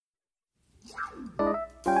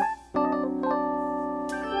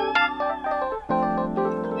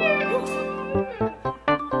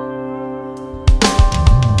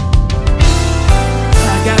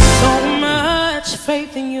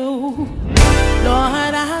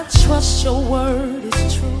because your word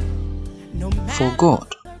is true. For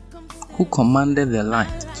God, who commanded the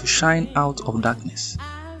light to shine out of darkness,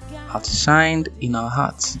 hath shined in our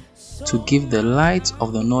hearts to give the light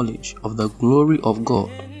of the knowledge of the glory of God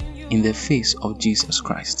in the face of Jesus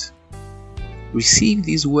Christ. Receive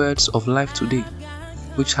these words of life today,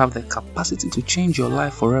 which have the capacity to change your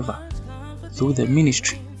life forever, through the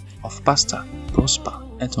ministry of Pastor Prosper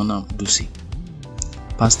Etornam Dusi.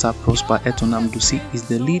 Pastor Prosper Etornam Dusi is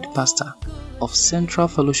the lead pastor of Central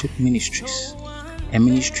Fellowship Ministries, a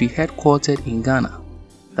ministry headquartered in Ghana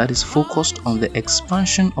that is focused on the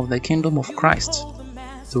expansion of the kingdom of Christ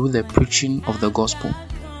through the preaching of the gospel.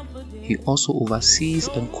 He also oversees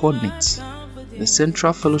and coordinates the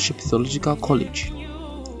Central Fellowship Theological College,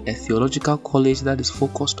 a theological college that is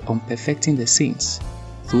focused on perfecting the saints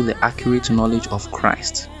through the accurate knowledge of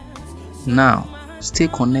Christ. Now, stay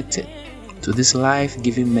connected to this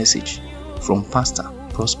life-giving message from Pastor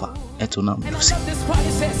Prosper Etornam Dusi.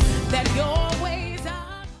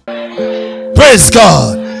 Praise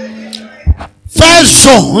God. First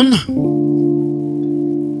John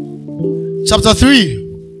chapter 3.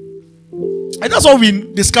 And that's what we've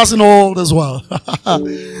been discussing all this while.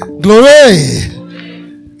 Glory.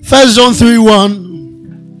 First John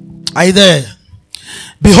 3:1. Are you there?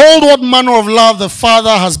 Behold, what manner of love the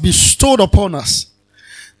Father has bestowed upon us,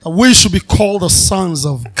 that we should be called the sons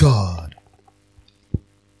of God.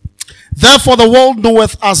 Therefore the world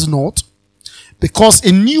knoweth us not, because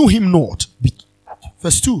it knew him not.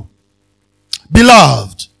 Verse 2.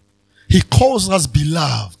 Beloved. He calls us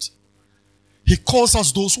beloved. He calls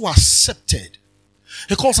us those who are accepted.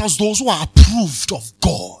 He calls us those who are approved of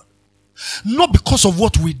God. Not because of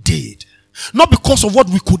what we did. Not because of what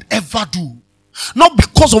we could ever do. Not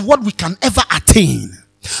because of what we can ever attain.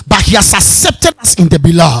 But he has accepted us in the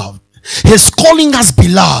beloved. He's calling us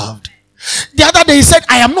beloved. The other day he said,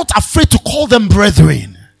 I am not afraid to call them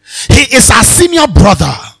brethren. He is our senior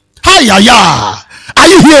brother. Hi-ya-ya. Are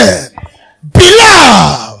you here?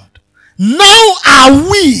 Beloved. Now are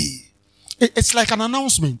we. It's like an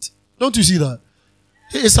announcement. Don't you see that?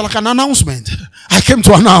 It's like an announcement. I came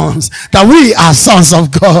to announce that we are sons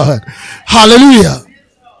of God. Hallelujah.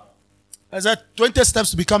 I said 20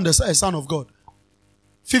 steps to become a son of God.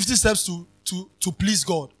 50 steps to please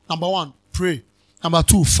God. Number 1, pray. Number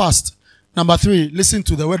 2, fast. Number 3, listen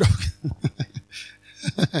to the word of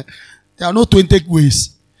God. There are no 20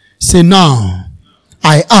 ways. Say now,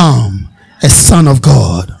 I am a son of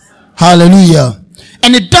God. Hallelujah.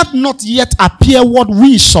 And it doth not yet appear what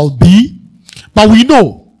we shall be, but we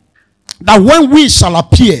know that when we shall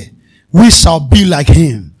appear, we shall be like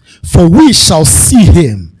him, for we shall see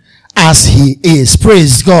him as he is.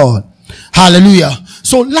 Praise God. Hallelujah.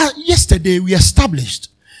 So yesterday we established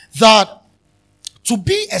that to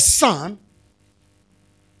be a son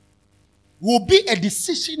will be a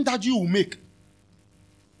decision that you will make.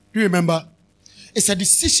 Do you remember? It's a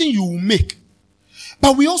decision you will make.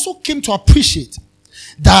 But we also came to appreciate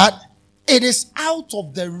that it is out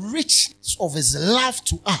of the richness of his love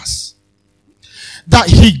to us that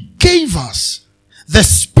he gave us the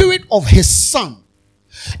spirit of his son.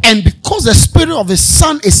 And because the spirit of his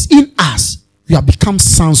son is in us, we have become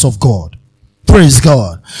sons of God. Praise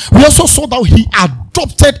God. We also saw that he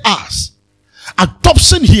adopted us.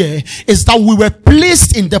 Adoption here is that we were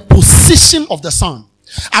placed in the position of the son.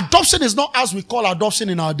 Adoption is not as we call adoption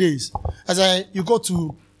in our days. You go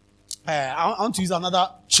to, I want to use another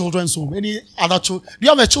children's home. Any other children? Do you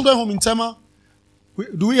have a children's home in Tema?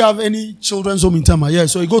 Do we have any children's home in Tema? Yeah,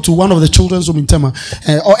 so you go to one of the children's home in Tema.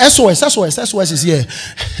 Or SOS is here.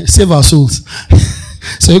 Save our souls.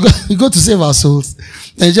 So you go to Save Our Souls.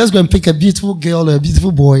 And you just go and pick a beautiful girl or a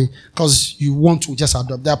beautiful boy because you want to just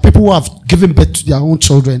adopt. There are people who have given birth to their own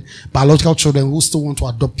children, biological children, who still want to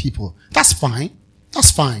adopt people. That's fine.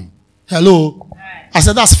 That's fine. Hello? I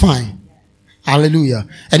said that's fine. Hallelujah.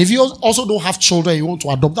 And if you also don't have children you want to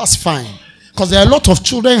adopt, that's fine. Because there are a lot of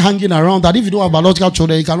children hanging around that if you don't have biological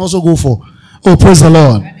children, you can also go for. Oh, praise the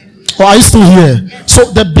Lord. Or are you still here? So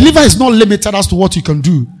the believer is not limited as to what you can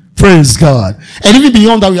do. Praise God. And even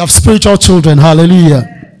beyond that, we have spiritual children.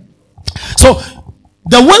 Hallelujah. So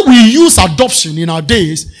the way we use adoption in our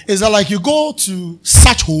days is that like you go to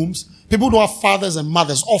such homes, people who have fathers and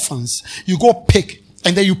mothers, orphans, you go pick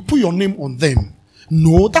and then you put your name on them.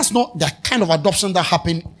 No, that's not the kind of adoption that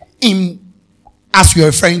happened in as we are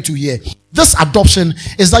referring to here. This adoption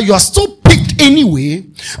is that you are still picked anyway,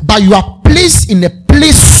 but you are placed in a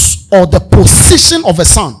place or the position of a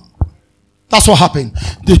son. That's what happened.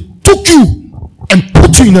 They took you and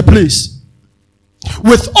put you in a place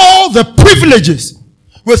with all the privileges,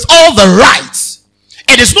 with all the rights.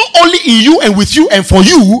 It is not only in you and with you and for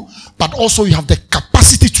you, but also you have the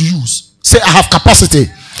capacity to use. Say, I have capacity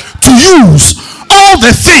to use all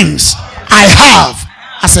the things I have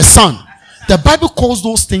as a son. The Bible calls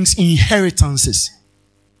those things inheritances.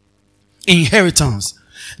 Inheritance.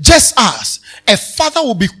 Just as a father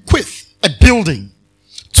will bequeath a building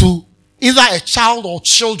to either a child or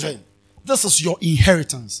children, this is your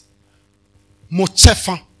inheritance.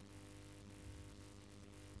 Mochefa.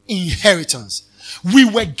 Inheritance. We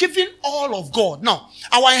were given all of God. Now,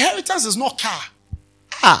 our inheritance is not car.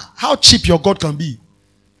 How cheap your God can be.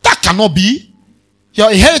 That cannot be.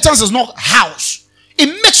 Your inheritance is not house. It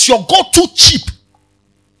makes your God too cheap.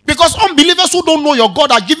 Because unbelievers who don't know your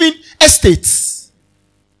God are given estates.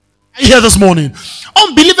 I hear this morning.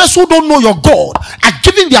 Unbelievers who don't know your God are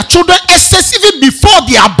giving their children estates even before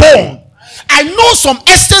they are born. I know some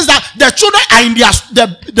estates that the children are in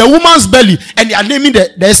the woman's belly and they are naming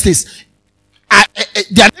the estates.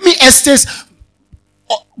 They are naming estates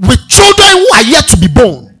with children who are yet to be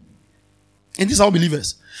born. And these are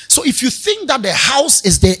unbelievers. So if you think that the house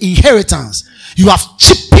is the inheritance, you have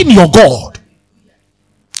cheapened your God.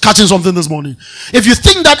 Catching something this morning. If you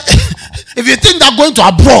think that going to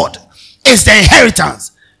abroad is the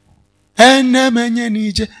inheritance, that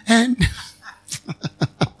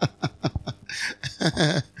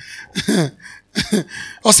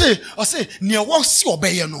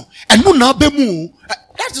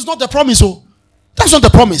is not the promise. Oh, that's not the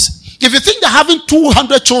promise. If you think that having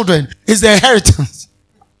 200 children is the inheritance,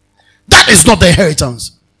 that is not the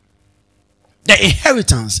inheritance. The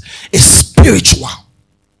inheritance is spiritual.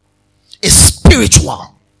 It's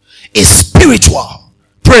spiritual. It's spiritual.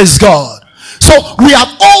 Praise God. So we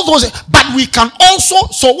have all those, but we can also,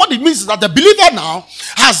 so what it means is that the believer now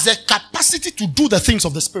has the capacity to do the things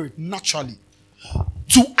of the Spirit naturally.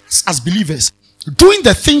 To us as believers, doing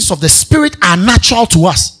the things of the Spirit are natural to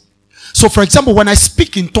us. So for example, when I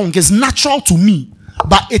speak in tongues, it's natural to me,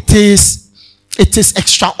 but it is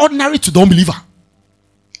extraordinary to the unbeliever.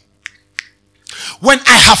 When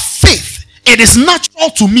I have faith, it is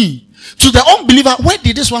natural to me. To the unbeliever, where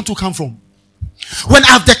did this one to come from? When I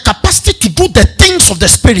have the capacity to do the things of the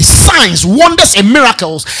Spirit, signs, wonders, and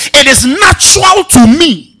miracles, it is natural to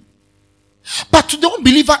me. But to the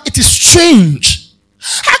unbeliever, it is strange.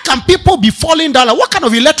 How can people be falling down? What kind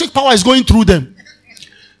of electric power is going through them?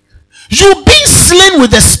 You being slain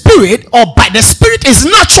with the Spirit or by the Spirit is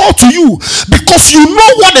natural to you because you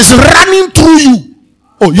know what is running through you.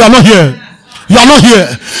 Oh, you are not here. You are not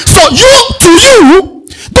here. So to you,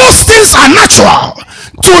 those things are natural.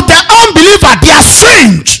 To the unbeliever, they are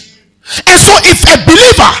strange. And so if a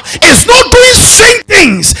believer is not doing strange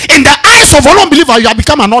things in the eyes of an unbeliever, you have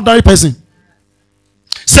become an ordinary person.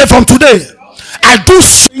 Say, from today, I do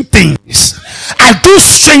strange things. I do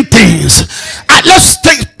strange things.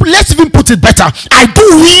 Let's even put it better. I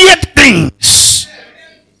do weird things.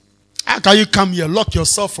 How can you come here, lock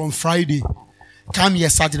yourself from Friday, come here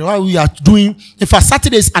Saturday? What we are doing? In fact,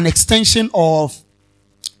 Saturday is an extension of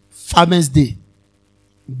Farmers Day.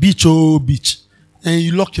 Beach, oh beach. And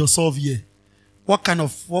you lock yourself here. What kind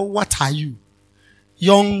of, what are you?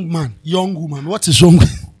 Young man, young woman. What is wrong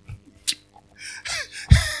with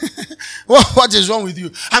what is wrong with you?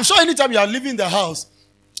 I'm sure anytime you are leaving the house,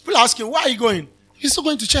 people ask you, where are you going? You're still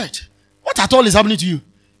going to church. What at all is happening to you?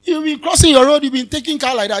 You've been crossing your road, you've been taking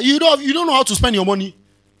car like that. You don't know how to spend your money.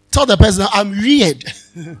 Tell the person, I'm weird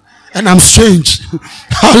and I'm strange.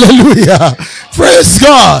 Hallelujah. Praise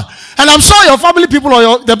God. And I'm sure your family people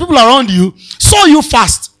or the people around you saw you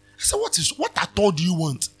fast. I said, what at all do you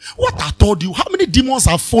want? What at all do you? How many demons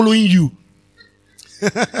are following you?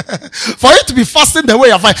 For you to be fasting the way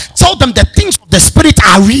you are, tell them the things of the Spirit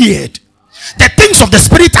are weird. The things of the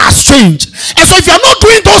Spirit are strange. And so if you are not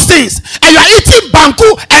doing those things, and you are eating banku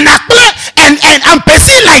and akple and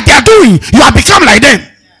pesi like they are doing, you have become like them.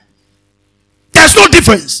 There's no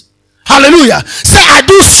difference. Hallelujah. Say, I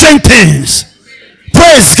do strange things.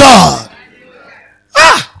 Praise God.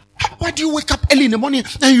 Why do you wake up early in the morning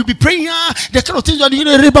and you be praying? The kind of things that you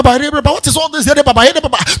know, what is all this? To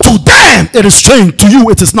them, it is strange. To you,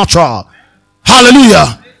 it is natural.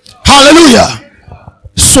 Hallelujah. Hallelujah.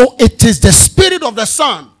 So it is the Spirit of the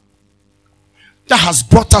Son that has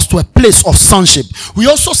brought us to a place of sonship. We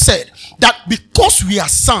also said that because we are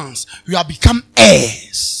sons, we have become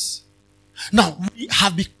heirs. Now, we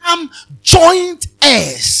have become joint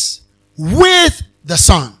heirs with the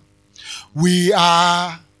Son. We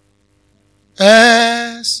are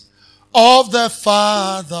heirs of the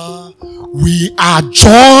Father. We are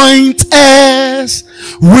joint heirs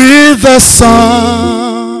with the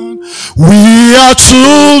Son. We are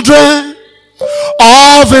children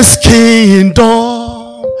of His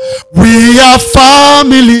kingdom. We are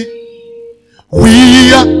family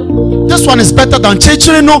We are. This one is better than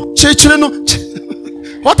Chechirino.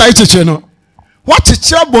 What are you Chechirino? What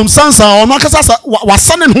Chechira bom sansa or Makasa was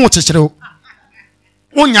son and who Chechiro?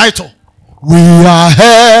 We are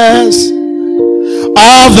heirs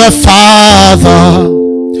of the Father.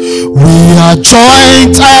 We are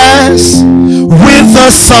joint heirs with the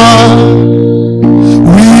Son.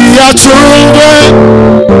 We are children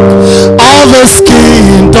of His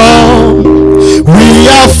kingdom. We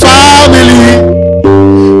are family.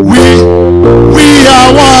 We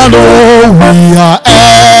are one. Oh, we are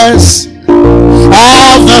heirs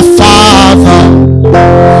of the Father. We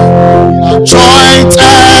are joint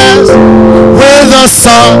heirs with the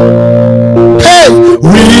Son. Hey,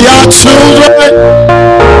 we are children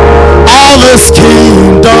of His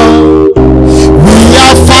kingdom. We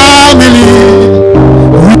are family.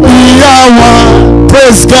 We are one.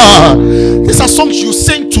 Praise God. These are songs you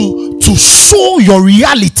sing to show your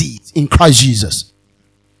reality in Christ Jesus.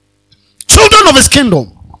 Children of His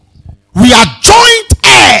kingdom. We are joint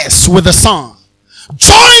heirs with the Son.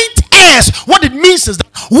 Joint heirs. What it means is that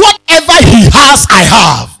whatever He has, I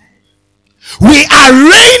have. We are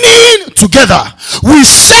reigning together. We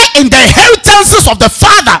share in the inheritances of the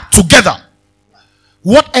Father together.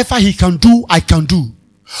 Whatever He can do, I can do.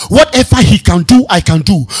 Whatever He can do, I can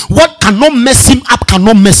do. What cannot mess Him up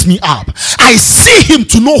cannot mess me up. I see Him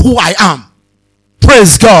to know who I am.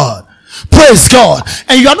 Praise God. Praise God.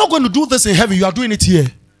 And you are not going to do this in heaven. You are doing it here.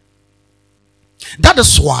 That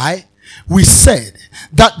is why we said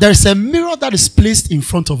that there is a mirror that is placed in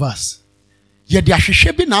front of us. And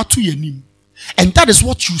that is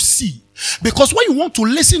what you see. Because when you want to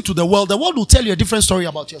listen to the world will tell you a different story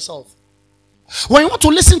about yourself. When you want to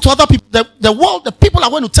listen to other people, the people are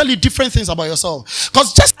going to tell you different things about yourself.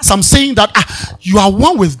 Because just as I'm saying that you are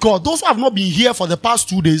one with God, those who have not been here for the past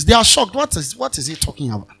 2 days, they are shocked. What is he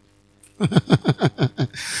talking about?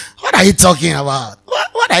 What are you talking about?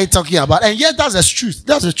 What are you talking about? And yet that's the truth.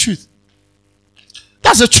 That's the truth.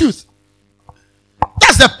 That's the truth.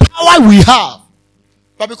 That's the power we have.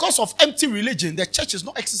 But because of empty religion, the church is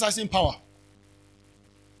not exercising power.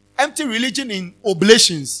 Empty religion in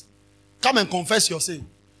oblations. Come and confess your sin.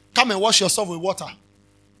 Come and wash yourself with water.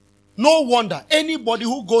 No wonder anybody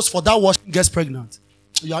who goes for that washing gets pregnant.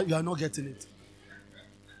 You are not getting it.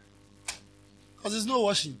 Because there's no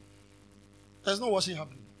washing. There's no washing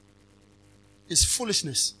happening. It's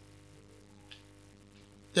foolishness.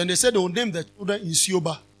 Then they said they will name the children in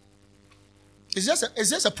Sioba. It's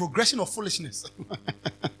just a progression of foolishness.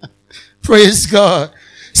 Praise God.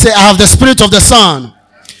 Say, I have the Spirit of the Son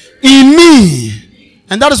in me.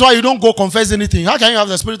 And that is why you don't go confess anything. How can you have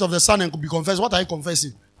the Spirit of the Son and be confessed? What are you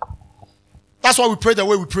confessing? That's why we pray the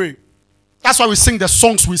way we pray. That's why we sing the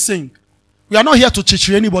songs we sing. We are not here to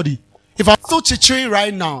chichiri anybody. If I'm still chichiring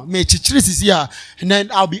right now, may chichiri is here, and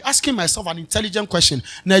then I'll be asking myself an intelligent question.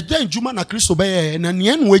 And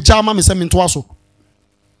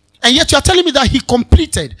yet you are telling me that he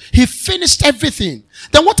completed, he finished everything.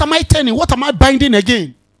 Then what am I telling? What am I binding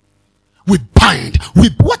again? We bind.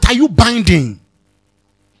 What are you binding?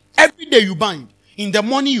 Every day you bind. In the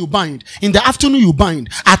morning you bind. In the afternoon you bind.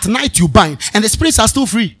 At night you bind. And the spirits are still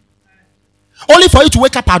free. Only for you to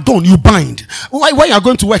wake up at dawn, you bind. When you are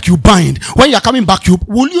going to work, you bind. When you are coming back,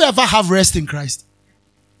 will you ever have rest in Christ?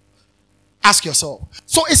 Ask yourself.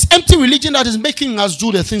 So it's empty religion that is making us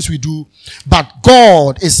do the things we do. But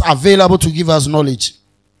God is available to give us knowledge.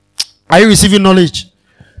 Are you receiving knowledge?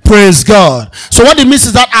 Praise God. So what it means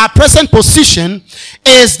is that our present position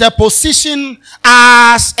is the position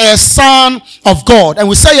as a son of God. And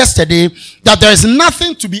we said yesterday that there is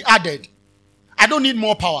nothing to be added. I don't need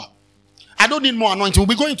more power. I don't need more anointing. We'll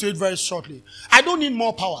be going to it very shortly. I don't need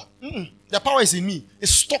more power. The power is in me.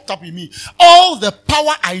 It's stocked up in me. All the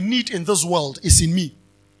power I need in this world is in me.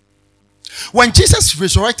 When Jesus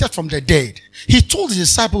resurrected from the dead, he told his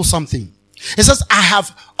disciples something. He says, I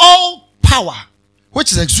have all power,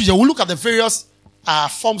 which is exousia. We'll look at the various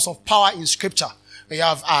forms of power in scripture. We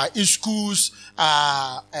have iskus,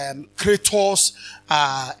 kratos,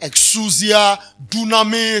 exousia,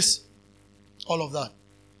 dunamis, all of that.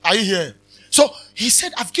 Are you here? So he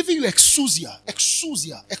said, I've given you exousia,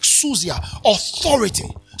 authority.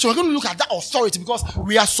 So we're going to look at that authority because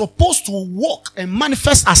we are supposed to walk and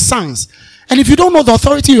manifest as sons. And if you don't know the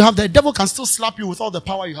authority you have, the devil can still slap you with all the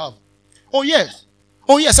power you have. Oh yes,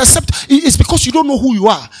 except it's because you don't know who you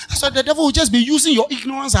are. That's why the devil will just be using your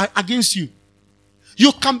ignorance against you.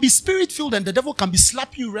 You can be spirit-filled and the devil can be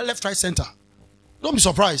slapping you left, right, center. Don't be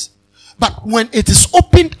surprised. But when it is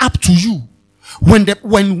opened up to you, when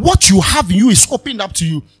what you have in you is opened up to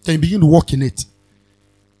you, then you begin to walk in it.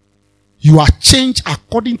 you are changed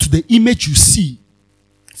according to the image you see,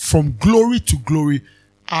 from glory to glory,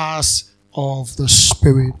 as of the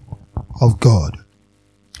Spirit of God.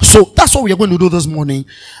 So that's what we are going to do this morning,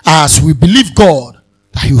 as we believe God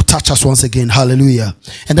that He will touch us once again. Hallelujah.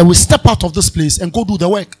 And then we step out of this place and go do the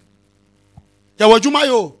work.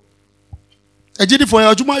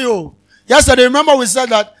 Yesterday, remember we said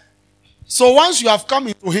that, so once you have come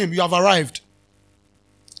into Him, you have arrived.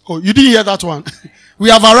 Oh, you didn't hear that one. We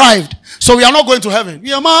have arrived. So we are not going to heaven.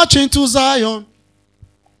 We are marching to Zion.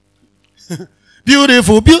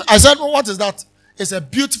 Beautiful. I said, oh, what is that? It's a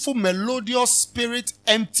beautiful, melodious, spirit,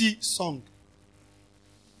 empty song.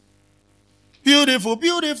 Beautiful,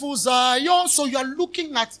 beautiful Zion. So you are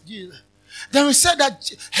looking at Jesus. Then we said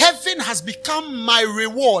that heaven has become my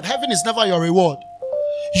reward. Heaven is never your reward.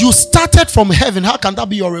 You started from heaven. How can that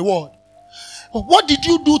be your reward? What did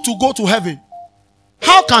you do to go to heaven?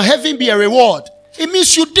 How can heaven be a reward? It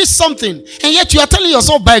means you did something. And yet you are telling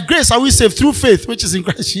yourself, by grace are we saved through faith, which is in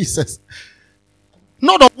Christ Jesus.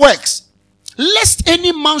 Not of works. Lest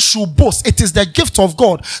any man should boast. It is the gift of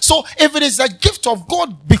God. So if it is the gift of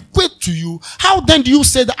God bequeathed to you, how then do you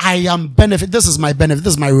say that I am benefit? This is my benefit.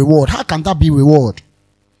 This is my reward. How can that be reward?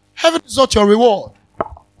 Heaven is not your reward.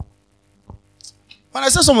 When I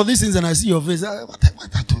say some of these things and I see your face, what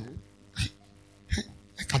I do?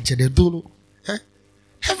 I can't do.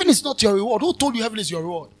 Heaven is not your reward. Who told you heaven is your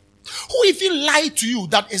reward? Who even lied to you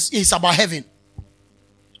that is about heaven?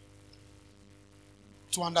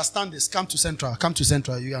 To understand this, come to Central. Come to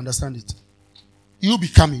Central, you understand it. You be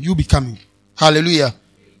coming. Hallelujah.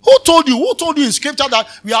 Who told you? Who told you in scripture that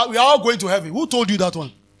we are all going to heaven? Who told you that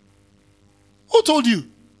one? Who told you?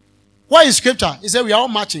 Why is scripture? He said we are all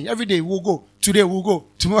marching. Every day we'll go. Today we'll go.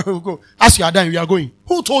 Tomorrow we'll go. As you are done, we are going.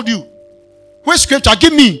 Who told you? Which scripture?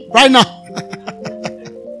 Give me right now.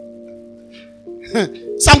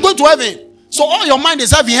 So I'm going to heaven. So all your mind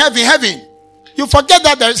is heaven. You forget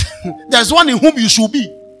that there's one in whom you should be.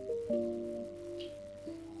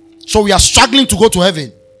 So we are struggling to go to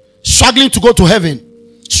heaven.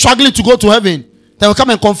 They will come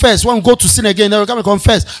and confess. When we go to sin again, they will come and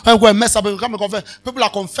confess. When we go and mess up, they will come and confess. People are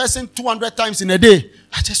confessing 200 times in a day.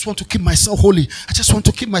 I just want to keep myself holy.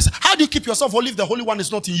 How do you keep yourself holy if the Holy One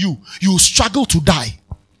is not in you? You struggle to die.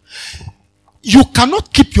 You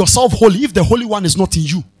cannot keep yourself holy if the Holy One is not in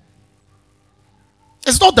you.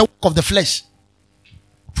 It's not the work of the flesh.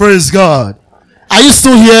 Praise God. Are you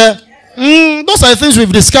still here? Those are the things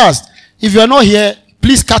we've discussed. If you are not here,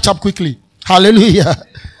 please catch up quickly. Hallelujah.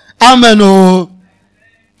 Amen. Oh.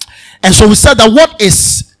 And so we said that what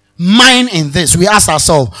is mine in this? We ask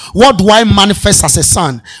ourselves, what do I manifest as a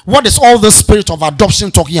son? What is all the spirit of adoption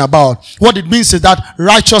talking about? What it means is that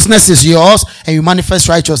righteousness is yours and you manifest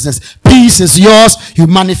righteousness. Peace is yours, you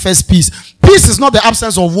manifest peace. Peace is not the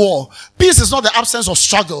absence of war. Peace is not the absence of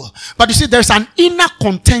struggle. But you see, there's an inner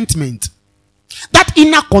contentment. That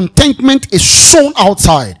inner contentment is shown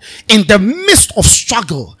outside in the midst of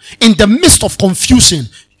struggle, in the midst of confusion.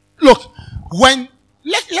 Look,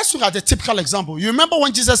 let's look at the typical example. You remember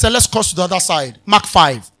when Jesus said, let's cross to the other side, Mark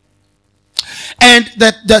 5. And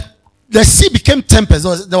the sea became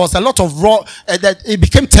tempest. There was a lot of it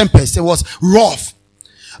became tempest. It was rough.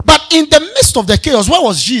 But in the midst of the chaos, where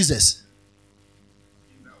was Jesus?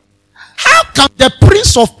 How can the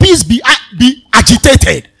Prince of Peace be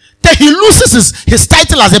agitated? Then he loses his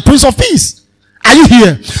title as a Prince of Peace. Are you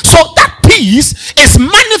here? So that peace is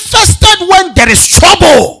manifested when there is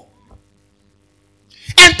trouble.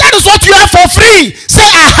 And that is what you have for free. Say,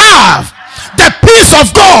 I have the peace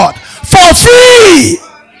of God for free.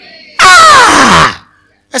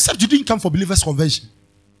 Except you didn't come for believers' convention.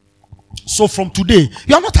 So from today,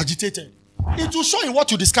 you are not agitated. It will show in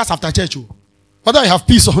what you discuss after church. Whether you have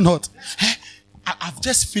peace or not. I've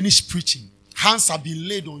just finished preaching. Hands have been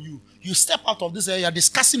laid on you. You step out of this area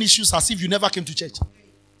discussing issues as if you never came to church.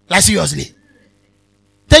 Like seriously.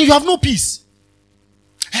 Then you have no peace.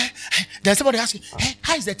 Then somebody asks you, hey,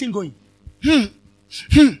 how is the thing going?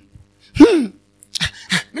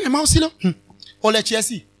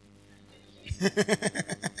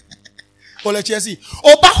 Ole Chelsea.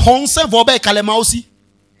 Oba honse vobe kalemausi.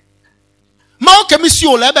 Mao kemisi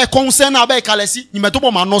ole be concern abe kalesi. Ni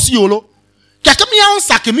metobo manosi yolo.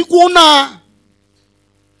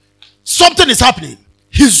 Something is happening.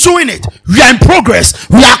 He's doing it. We are in progress.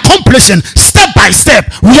 We are accomplishing step by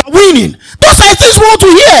step. We are winning. Those are things we want to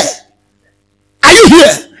hear. Are you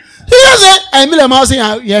here? You know say, Emile Mausi,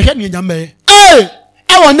 you hear me nyambe. Hey,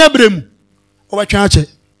 I want nebrem. Over chance.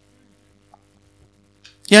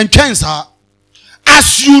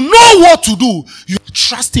 As you know what to do, you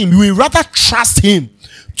trust him. You will rather trust him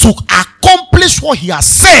to accomplish what he has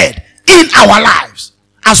said in our lives.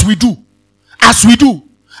 As we do. As we do.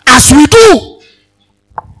 As we do.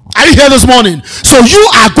 Are you here this morning? So you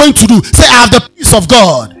are going to do. Say, I have the peace of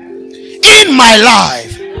God in my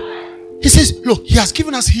life. He says, look, he has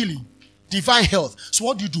given us healing, divine health. So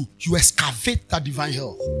what do? You excavate that divine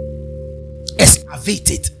health.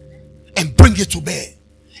 Excavate it and bring it to bear.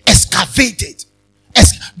 Excavate it.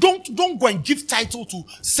 Don't go and give title to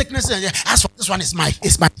sickness. As for this one, it's my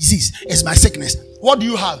disease, it's my sickness. What do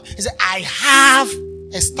you have? He said, I have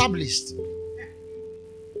established.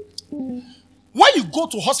 When you go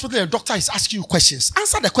to hospital and the doctor is asking you questions,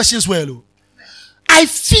 answer the questions well. I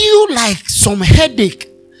feel like some headache.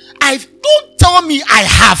 Don't tell me I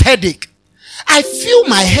have headache. I feel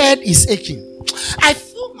my head is aching. I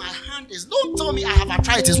feel my hand is. Don't tell me I have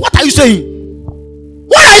arthritis. What are you saying?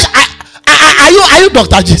 What are you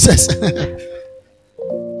Dr. Jesus? Are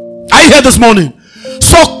you here this morning?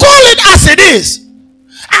 So call it as it is.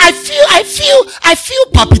 I feel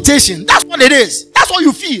palpitation. That's what it is. That's what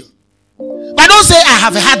you feel. But don't say I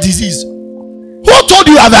have a heart disease. Who told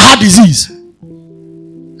you have a heart disease?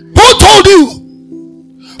 Who told you?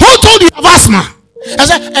 Who told you have asthma? I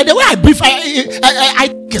said, the way I breathe, I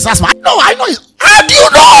think it's asthma. I know. How do you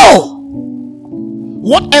know?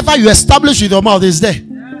 Whatever you establish with your mouth is there.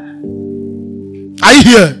 Are you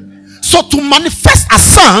here? So to manifest as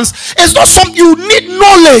sons is not something you need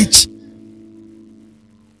knowledge.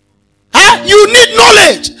 You need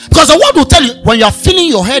knowledge. Because the word will tell you when you are feeling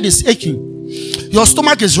your head is aching, your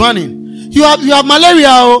stomach is running, you have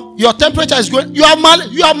malaria, your temperature is going, you have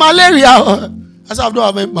malaria. I said, I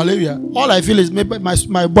don't have malaria. All I feel is my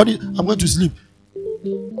body, I'm going to sleep.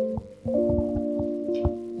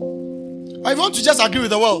 If you want to just agree with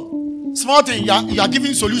the world, small thing, you are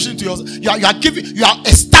giving solution to yours. You are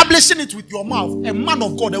establishing it with your mouth. A man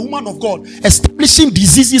of God, a woman of God, establishing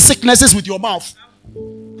diseases, sicknesses with your mouth.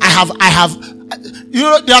 I have,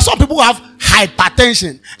 there are some people who have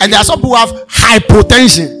hypertension, and there are some people who have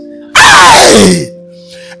hypotension. Hey!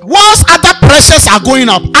 Once other pressures are going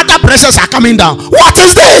up, other pressures are coming down. What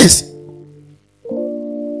is this?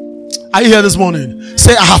 Are you here this morning?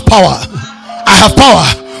 Say, I have power. I have power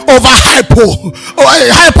over hypo.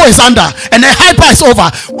 Hypo is under, and then hyper is over.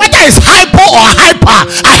 Whether it's hypo or hyper,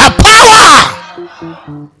 I have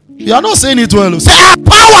power. You are not saying it well. Say, I have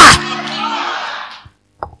power.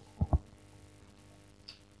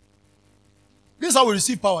 This is how we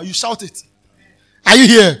receive power. You shout it. Are you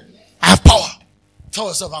here? I have power. Tell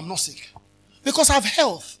yourself, I'm not sick. Because I have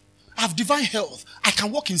health. I have divine health. I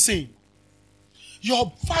can walk insane.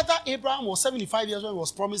 Your father Abraham was 75 years when he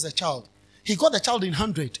was promised a child. He got the child in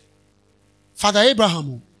 100. Father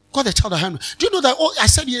Abraham got the child in 100. Do you know that? I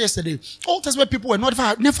said yesterday, Old Testament people were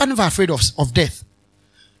never afraid of death.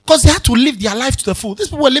 Because they had to live their life to the full. These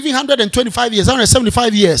people were living 125 years,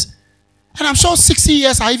 175 years. And I'm sure 60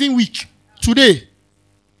 years are even weak today.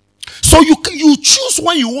 So you choose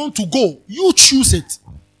when you want to go. You choose it.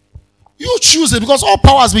 You choose it because all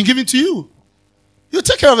power has been given to you. You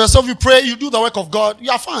take care of yourself, you pray, you do the work of God, you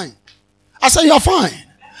are fine. I say you are fine.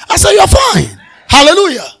 I say you are fine.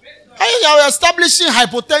 Hallelujah. You are establishing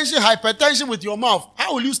hypertension with your mouth.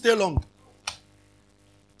 How will you stay long?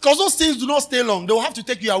 Because those things do not stay long. They will have to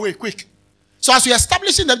take you away quick. So as you're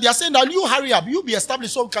establishing them, they are saying that you hurry up. You be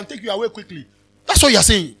established so we can take you away quickly. That's what you're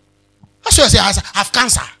saying. That's what you're saying. I have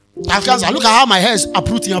cancer. I have cancer. Look at how my hair is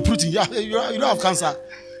uprooting. You don't have cancer.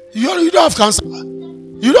 You don't have cancer.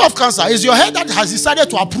 You don't have cancer. It's your hair that has decided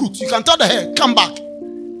to uproot. You can tell the hair, come back.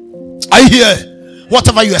 Are you here?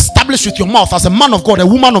 Whatever you establish with your mouth as a man of God, a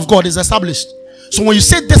woman of God is established. So when you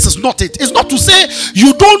say this is not it, it's not to say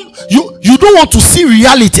you don't want to see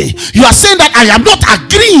reality. You are saying that I am not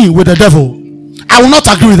agreeing with the devil. I will not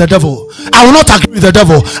agree with the devil. I will not agree with the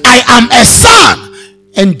devil. I am a son.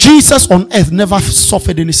 And Jesus on earth never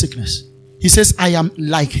suffered any sickness. He says, I am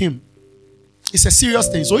like him. It's a serious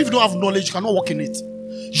thing. So if you don't have knowledge, you cannot walk in it.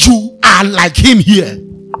 You are like him here.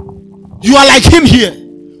 You are like him here.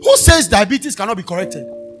 Who says diabetes cannot be corrected?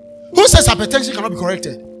 Who says hypertension cannot be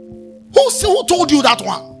corrected? Who told you that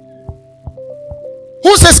one?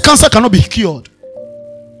 Who says cancer cannot be cured?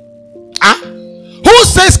 Huh? Who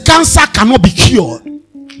says cancer cannot be cured?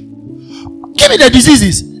 Give me the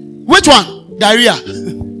diseases. Which one? Diarrhea.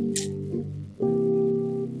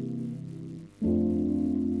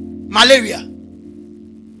 Malaria.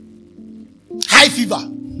 High fever.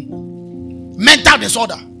 Mental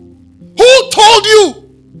disorder. Who told you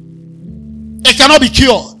it cannot be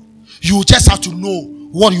cured? You just have to know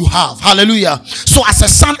what you have. Hallelujah. So as a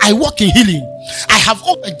son, I walk in healing. I have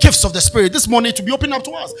all the gifts of the Spirit. This morning to be opened up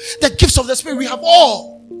to us. The gifts of the Spirit, we have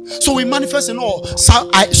all. So we manifest in all. So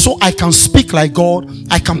I can speak like God,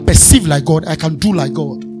 I can perceive like God, I can do like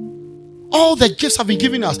God. All the gifts have been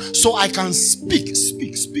given us, so I can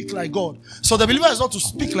speak like God. So the believer is not to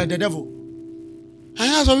speak like the devil. And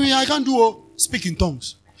that's what I can't do. Speak in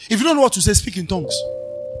tongues. If you don't know what to say, speak in tongues.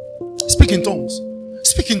 Speak in tongues.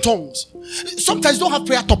 Speak in tongues. Sometimes you don't have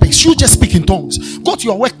prayer topics. You just speak in tongues. Go to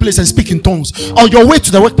your workplace and speak in tongues. On your way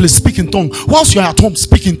to the workplace, speak in tongues. Whilst you're at home,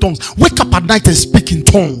 speak in tongues. Wake up at night and speak in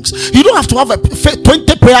tongues. You don't have to have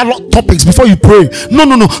 20 prayer topics before you pray.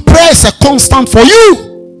 No. Prayer is a constant for you.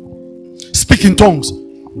 Speak in tongues.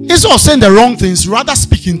 Instead of saying the wrong things, rather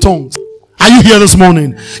speak in tongues. Are you here this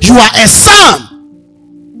morning? You are a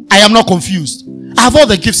son. I am not confused. I have all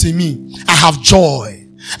the gifts in me. I have joy.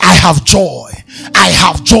 I have joy. I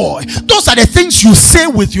have joy. Those are the things you say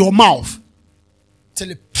with your mouth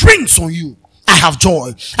till it prints on you. I have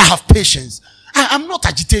joy. I have patience. I'm not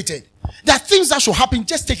agitated. There are things that should happen.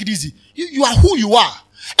 Just take it easy. You are who you are.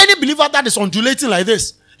 Any believer that is undulating like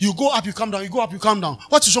this, you go up, you come down. You go up, you come down.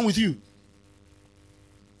 What is wrong with you?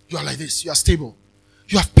 You are like this. You are stable.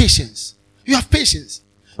 You have patience. You have patience.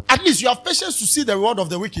 At least you have patience to see the reward of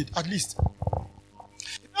the wicked. At least.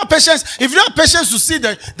 If you don't have patience to see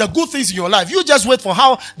the good things in your life, you just wait for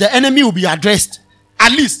how the enemy will be addressed.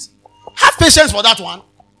 At least. Have patience for that one.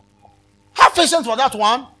 Have patience for that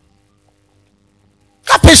one.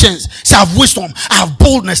 Have patience. Say, I have wisdom. I have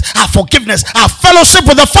boldness. I have forgiveness. I have fellowship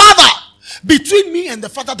with the Father. Between me and the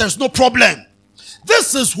Father, there's no problem.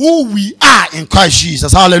 This is who we are in Christ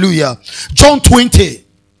Jesus. Hallelujah. John 20.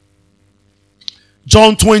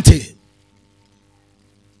 John 20.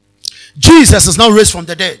 Jesus is now raised from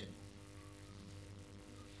the dead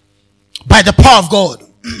by the power of God.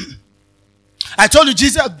 I told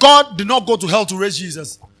you, God did not go to hell to raise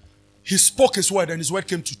Jesus. He spoke his word and his word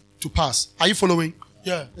came to pass. Are you following?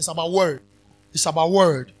 Yeah, it's about word. It's about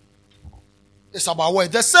word. It's about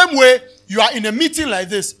word. The same way you are in a meeting like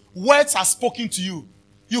this, words are spoken to you.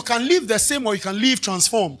 You can leave the same or you can leave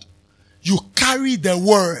transformed. You carry the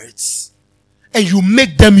words and you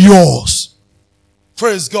make them yours.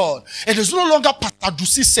 Praise God. It is no longer Pastor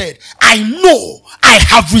Dusi said, I know I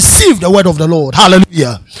have received the word of the Lord.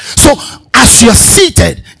 Hallelujah. So as you are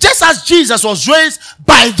seated, just as Jesus was raised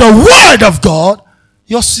by the word of God,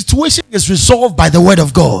 your situation is resolved by the word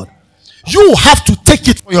of God. You have to take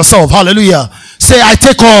it for yourself. Hallelujah. Say, I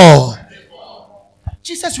take all.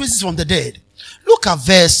 Jesus raises from the dead. Look at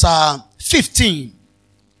verse 15.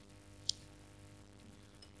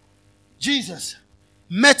 Jesus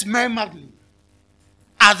met Mary Magdalene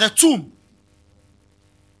at the tomb.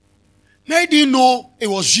 Mary didn't know it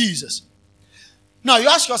was Jesus. Now you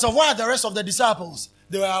ask yourself, why are the rest of the disciples?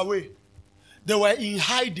 They were away. They were in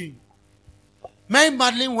hiding. Mary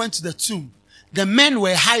Magdalene went to the tomb. The men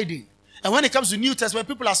were hiding. And when it comes to New Testament,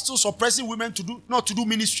 people are still suppressing women not to do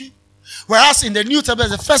ministry. Whereas in the New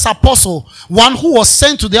Testament, the first apostle, one who was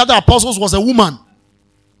sent to the other apostles, was a woman.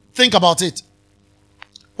 Think about it.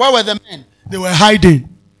 Where were the men? They were hiding.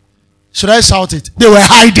 Should I shout it? They were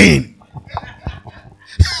hiding.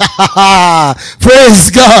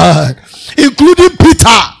 Praise God. Including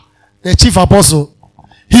Peter, the chief apostle.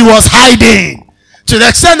 He was hiding. To the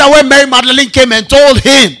extent that when Mary Magdalene came and told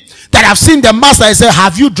him that I've seen the master, I said,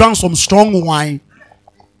 have you drunk some strong wine?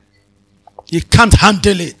 He can't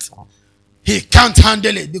handle it. He can't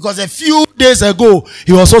handle it. Because a few days ago,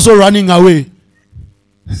 he was also running away.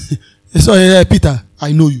 So, Peter,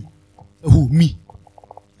 I know you. Who? Me.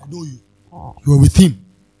 I know you. You are with him.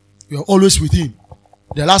 You are always with him.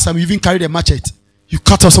 The last time you even carried a machete, you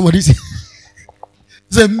cut off somebody's.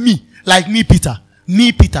 Say me, like me, Peter.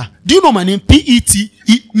 Me, Peter. Do you know my name?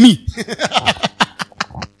 P-E-T-E, me.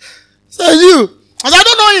 Says you. I said, I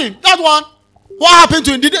don't know him. That one. What happened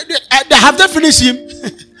to him? Have they finished him?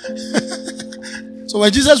 So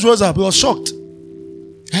when Jesus rose up, he was shocked.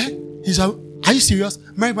 He said, are you serious?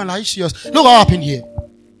 Mary, are you serious? Look what happened here.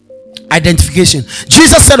 Identification.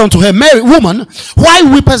 Jesus said unto her, Mary, woman, why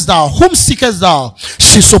weepest thou? Whom seekest thou?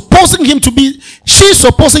 She supposing him to be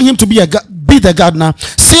the gardener,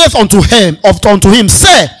 saith unto him,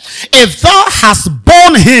 Sir, if thou hast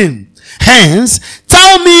borne him hence,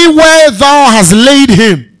 tell me where thou hast laid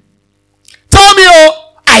him. Tell me,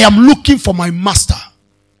 I am looking for my master.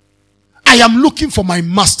 I am looking for my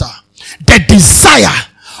master. The desire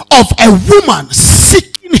of a woman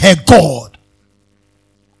seeking her God.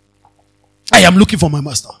 I am looking for my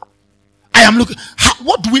master. I am looking.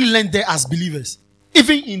 What do we learn there as believers?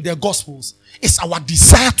 Even in the Gospels, it's our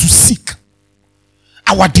desire to seek.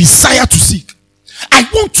 Our desire to seek. I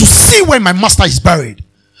want to see where my master is buried.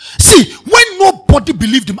 See, when nobody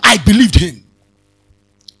believed him, I believed him.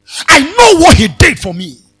 I know what he did for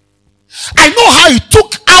me. I know how he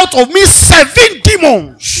took out of me 7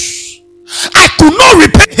 demons. I could not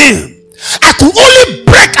repay him. I could only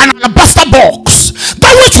break an alabaster box,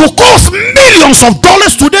 that which will cost millions of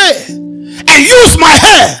dollars today, and use my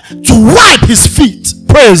hair to wipe his feet.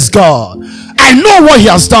 Praise God. I know what he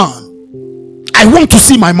has done. I want to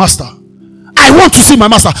see my master. I want to see my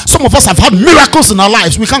master. Some of us have had miracles in our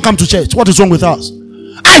lives. We can't come to church. What is wrong with us?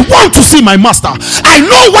 I want to see my master. I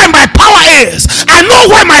know where my power is. I know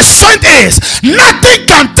where my strength is. Nothing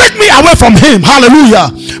can take me away from him.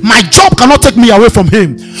 Hallelujah. My job cannot take me away from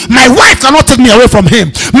him. My wife cannot take me away from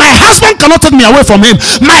him. My husband cannot take me away from him.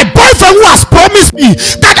 My boyfriend, who has promised me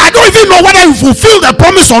that I don't even know whether he will fulfill the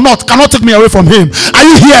promise or not, cannot take me away from him. Are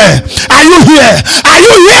you here? Are you here? Are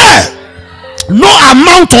you here? No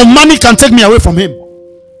amount of money can take me away from him.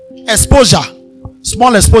 Exposure.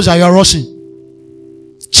 Small exposure, you are rushing.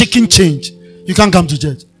 Chicken change. You can't come to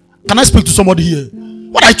church. Can I speak to somebody here?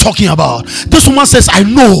 What are you talking about? This woman says, I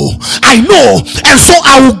know, and so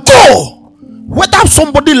I will go. Whether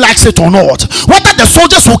somebody likes it or not, whether the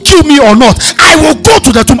soldiers will kill me or not, I will go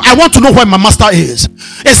to the tomb. I want to know where my master is.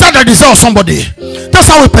 Is that the desire of somebody? That's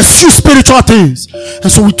how we pursue spiritual things. And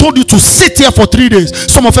so we told you to sit here for 3 days.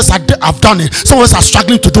 Some of us have done it. Some of us are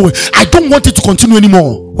struggling to do it. I don't want it to continue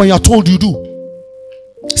anymore. When you are told you do,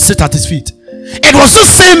 sit at his feet. It was the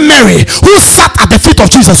same Mary who sat at the feet of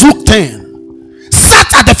Jesus. Luke 10.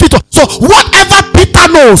 Sat at the feet of. So whatever Peter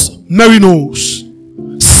knows, Mary knows.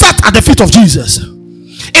 Sat at the feet of Jesus.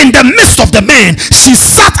 In the midst of the men, she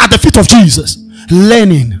sat at the feet of Jesus,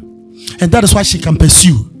 learning. And that is why she can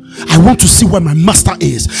pursue. I want to see where my master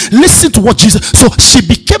is. Listen to what Jesus. So she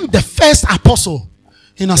became the first apostle,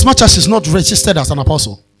 in as much as she's not registered as an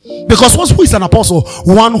apostle. Because who is an apostle?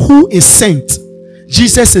 One who is sent.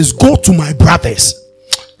 Jesus says, go to my brothers.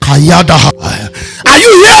 Are you here?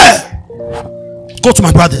 Go to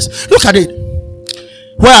my brothers. Look at it.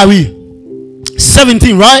 Where are we?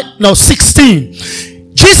 17, right? No, 16.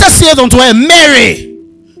 Jesus said unto her, Mary.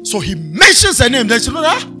 So he mentions her name. Then she know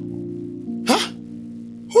that? Huh?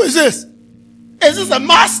 Who is this? Is this the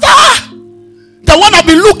master? The one I've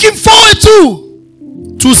been looking forward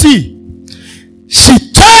to see.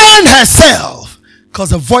 She turned herself,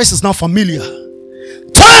 because the voice is now familiar.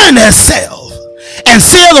 Turned herself and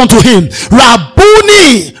said unto him,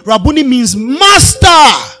 Rabboni. Rabboni means master.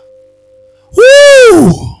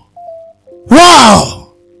 Woo!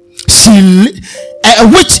 Wow.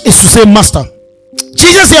 Which is to say master.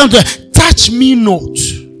 Jesus said unto her, touch me not.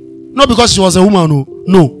 Not because she was a woman.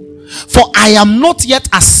 No. For I am not yet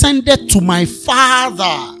ascended to my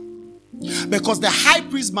Father. Because the high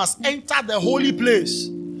priest must enter the holy place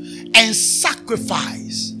and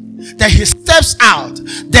sacrifice. Then he steps out.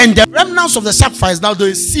 Then the remnants of the sacrifice, now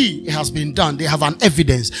they see it has been done. They have an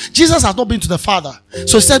evidence. Jesus has not been to the Father.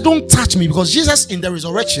 So he said, don't touch me, because Jesus in the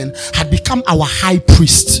resurrection had become our high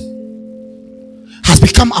priest. Has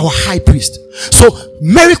become our high priest. So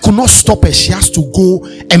Mary could not stop her. She has to go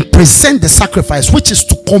and present the sacrifice, which is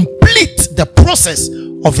to complete the process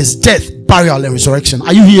of his death, burial, and resurrection.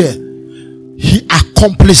 Are you here? He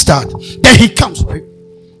accomplished that. Then he comes. Right?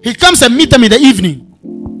 He comes and meet them in the evening.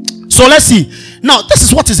 So let's see. Now, this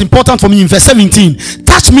is what is important for me in verse 17.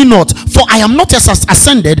 Touch me not, for I am not yet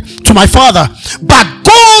ascended to my Father, but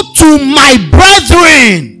go to my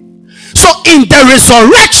brethren. So in the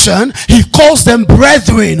resurrection, he calls them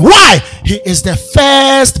brethren. Why? He is the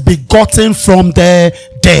first begotten from the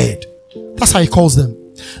dead. That's how he calls them.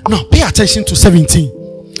 Now, pay attention to 17.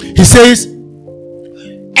 He says,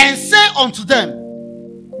 and say unto them,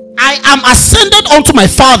 I am ascended unto my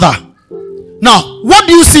Father. Now, what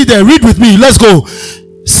do you see there? Read with me. Let's go.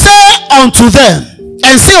 Say unto them,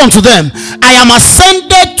 and say unto them, I am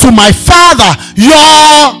ascended to my Father,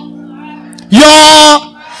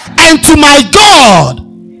 and to my God.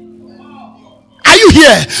 Are you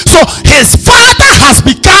here? So his Father has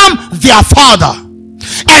become their Father,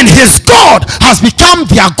 and his God has become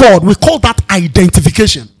their God. We call that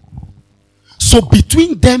identification. So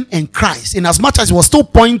between them and Christ, in as much as he was still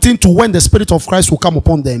pointing to when the Spirit of Christ will come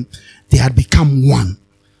upon them, they had become one.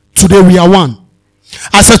 Today we are one.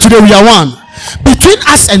 I said today we are one. Between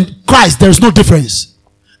us and Christ, there is no difference.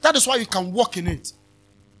 That is why you can walk in it.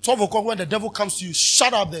 12 o'clock when the devil comes to you,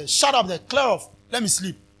 shut up there, clear off, let me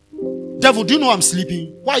sleep. Devil, do you know I'm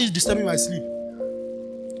sleeping? Why are you disturbing my sleep?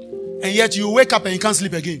 And yet you wake up and you can't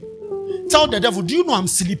sleep again. Tell the devil, do you know I'm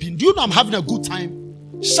sleeping? Do you know I'm having a good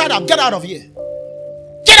time? Shut up, get out of here.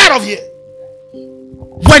 Get out of here.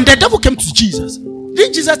 When the devil came to Jesus,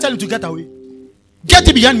 did Jesus tell him to get away? Get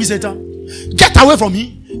thee behind me, Satan. Get away from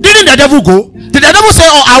me. Didn't the devil go? Did the devil say,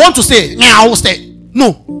 oh, I want to stay? Yeah, I will stay.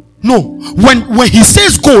 No. No. When he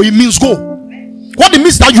says go, it means go. What it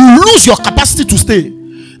means is that you lose your capacity to stay.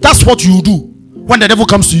 That's what you do when the devil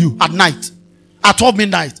comes to you at night, at 12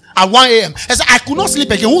 midnight, at 1 a.m. I said, I could not sleep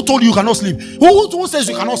again. Who told you cannot sleep? Who says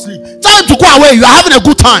you cannot sleep? Tell him to go away. You are having a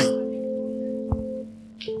good time.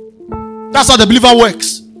 That's how the believer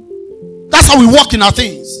works. That's how we walk in our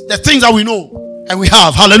things. The things that we know and we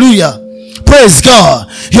have. Hallelujah. Praise God.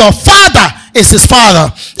 Your father is his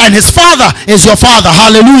father, and his father is your father.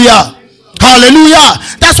 Hallelujah. Hallelujah.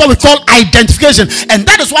 That's what we call identification. And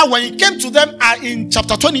that is why when he came to them in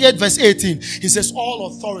chapter 28 verse 18, he says, all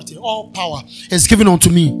authority, all power is given unto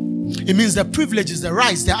me. It means the privileges, the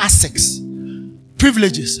rights, the assets.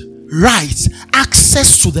 Privileges, rights,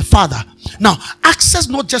 access to the Father. Now, access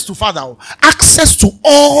not just to Father, access to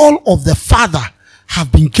all of the Father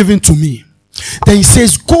have been given to me. Then he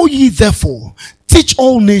says, go ye therefore, teach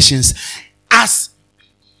all nations as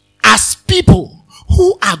people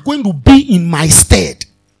who are going to be in my stead.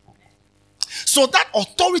 So that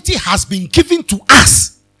authority has been given to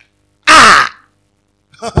us.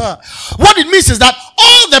 What it means is that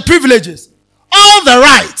all the privileges, all the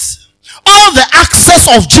rights, all the access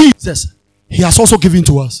of Jesus, he has also given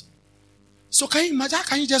to us. So can you imagine? How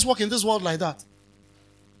can you just walk in this world like that?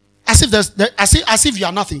 As if you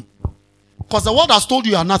are nothing. Because the world has told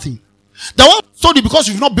you are nothing. The world told you because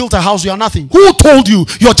you've not built a house, you are nothing. Who told you?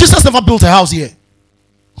 Your Jesus never built a house here.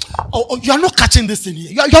 Oh, you are not catching this thing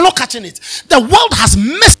here. You are not catching it. The world has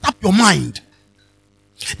messed up your mind.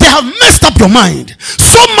 They have messed up your mind.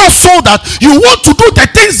 So much so that you want to do the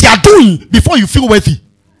things they are doing before you feel worthy.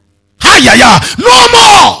 No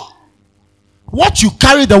more. What you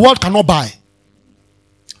carry, the world cannot buy.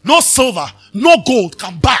 No silver, no gold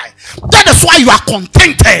can buy. That is why you are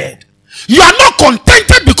contented. You are not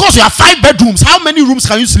contented because you have 5 bedrooms. How many rooms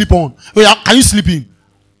can you sleep on? Can you sleep in?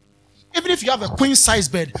 Even if you have a queen size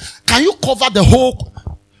bed, can you cover the whole?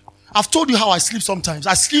 I've told you how I sleep sometimes.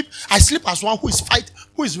 I sleep as one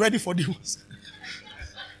who is ready for demons.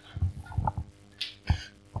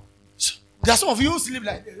 There are some of you who sleep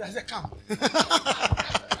like this. I say, come.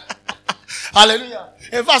 Hallelujah.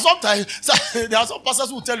 In fact, sometimes there are some pastors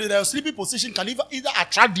who tell you that your sleeping position can either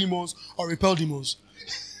attract demons or repel demons.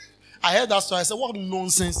 I heard that story. I said, what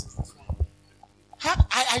nonsense.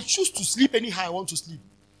 I choose to sleep anyhow I want to sleep.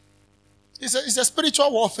 It's a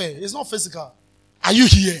spiritual warfare. It's not physical. Are you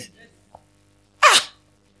here?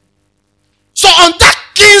 So on that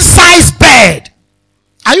king size bed,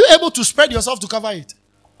 are you able to spread yourself to cover it?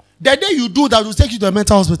 The day you do that, will take you to a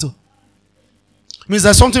mental hospital. Means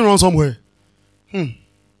there's something wrong somewhere.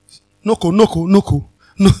 No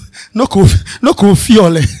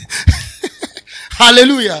fiole.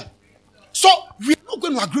 Hallelujah. So we are not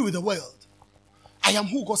going to agree with the world. I am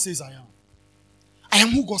who God says I am. I am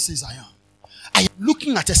who God says I am. I am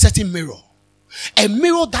looking at a certain mirror. A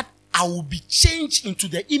mirror that I will be changed into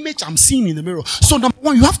the image I'm seeing in the mirror. So number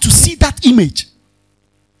one, you have to see that image.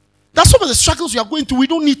 That's some of the struggles we are going through. We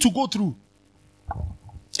don't need to go through.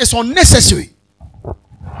 It's unnecessary.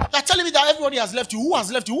 You're telling me that everybody has left you. Who has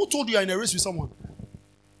left you? Who told you you're in a race with someone?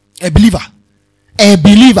 A believer. A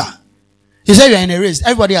believer. You say you're in a race.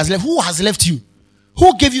 Everybody has left. Who has left you?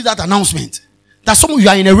 Who gave you that announcement? That you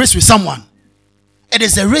are in a race with someone. It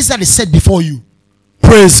is a race that is set before you.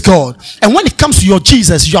 Praise God. And when it comes to your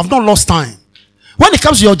Jesus, you have not lost time. When it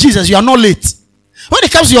comes to your Jesus, you are not late. When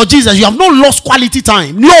it comes to your Jesus, you have not lost quality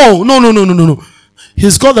time. No.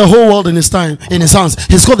 He's got the whole world in his time, in his hands.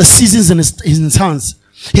 He's got the seasons in his hands.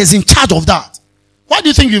 He's in charge of that. Why do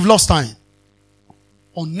you think you've lost time?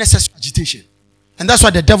 Unnecessary agitation. And that's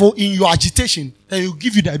why the devil, in your agitation, he will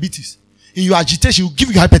give you diabetes. In your agitation, he will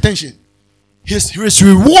give you hypertension. He's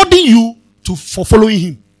rewarding you for following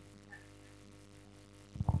him.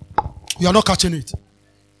 You are not catching it.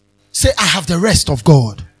 Say, I have the rest of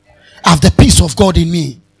God. I have the peace of God in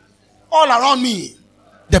me. All around me,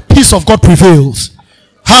 the peace of God prevails.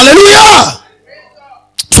 Hallelujah.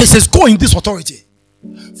 So he says, go in this authority.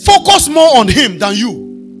 Focus more on him than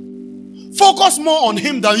you. Focus more on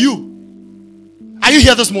him than you. Are you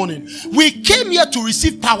here this morning? We came here to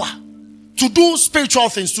receive power, to do spiritual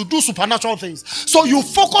things, to do supernatural things. So you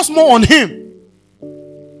focus more on him.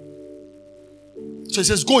 So he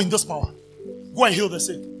says, go in this power. Go and heal the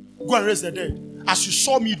sick. Go and raise the dead. As you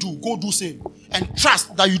saw me do, go do same. And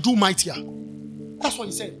trust that you do mightier. That's what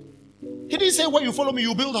he said. He didn't say when you follow me,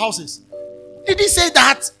 you build houses. Did he say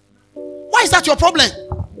that? Why is that your problem?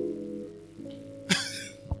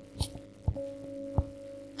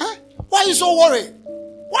 Huh? Why are you so worried?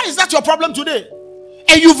 Why is that your problem today?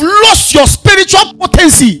 And you've lost your spiritual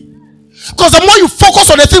potency. Because the more you focus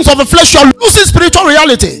on the things of the flesh, you are losing spiritual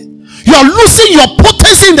reality. You are losing your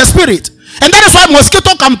potency in the spirit. And that is why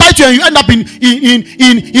mosquito can bite you and you end up in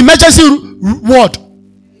emergency ward.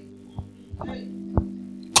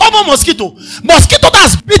 Common mosquito. Mosquito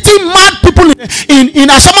that's beating mad people in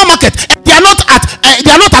a summer market. They are not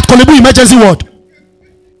at Kolebu emergency ward.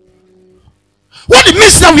 What it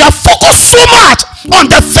means is that we are focused so much on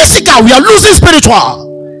the physical, we are losing spiritual.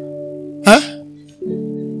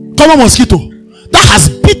 Common mosquito that has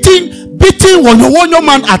beaten one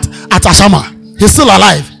man at Ashama. He's still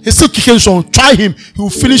alive. He's still kicking. So try him. He will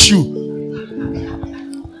finish you.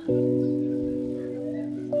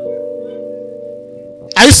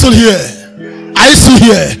 Are you still here? Are you still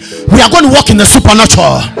here? We are going to walk in the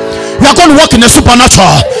supernatural. We are going to walk in the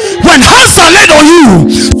supernatural. When hands are laid on you,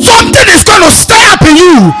 something is going to stir up in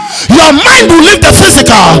you. Your mind will leave the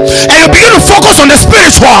physical and you begin to focus on the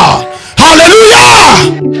spiritual.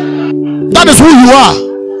 Hallelujah! That is who you are.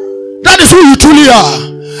 That is who you truly are.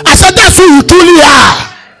 I said that's who you truly are.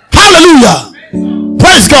 Hallelujah.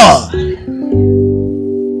 Praise God.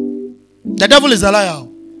 The devil is a liar.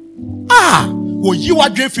 Well, you are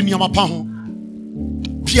driving your mapaho.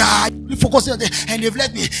 You focus on it, and they've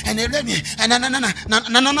let me, and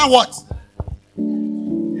what?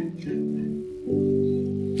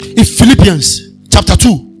 In Philippians chapter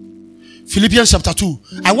 2,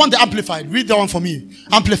 I want the Amplified. Read that one for me.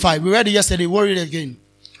 Amplified. We read it yesterday. We'll read it again.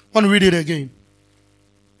 I want to read it again.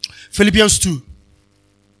 Philippians 2.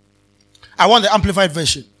 I want the Amplified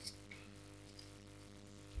version.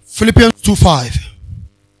 Philippians 2:5.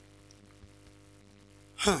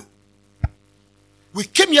 We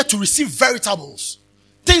came here to receive veritables,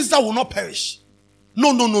 things that will not perish.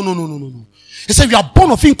 No. He said we are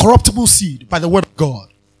born of incorruptible seed by the word of God.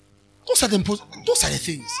 Those are the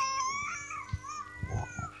things.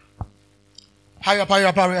 Hurry up.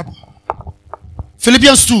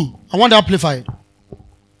 Philippians 2. I want to amplify it.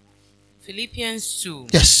 Philippians 2.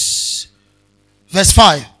 Yes. Verse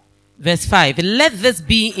 5. Let this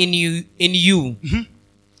be in you. Mm-hmm.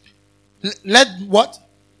 Let what?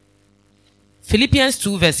 Philippians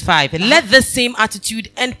 2 verse 5. Let the same attitude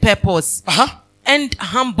and purpose and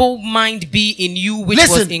humble mind be in you which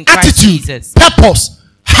was in Christ attitude, Jesus. Purpose,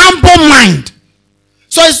 humble mind.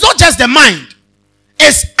 So it's not just the mind.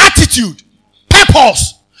 It's attitude,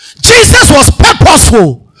 purpose. Jesus was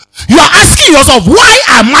purposeful. You are asking yourself, why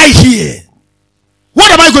am I here?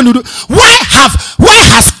 What am I going to do? Why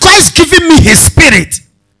has Christ given me his spirit?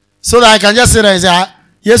 So that I can just sit there and say,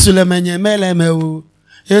 yes,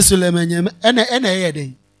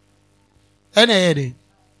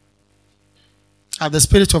 the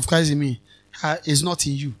spirit of Christ in me is not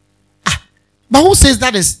in you. But who says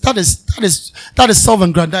that is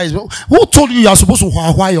self-aggrandizement? Who told you are supposed to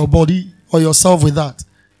wire your body or yourself with that?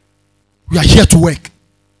 We are here to work.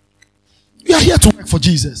 We are here to work for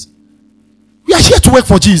Jesus. We are here to work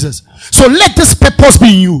for Jesus. So let this purpose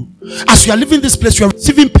be in you. As you are living this place, you are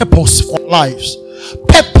receiving purpose for lives.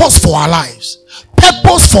 Purpose for our lives.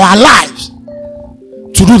 Purpose for our lives.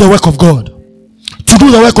 To do the work of God. To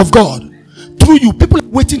do the work of God. Through you. People are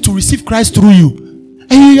waiting to receive Christ through you.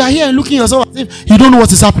 And you are here looking at yourself as if you don't know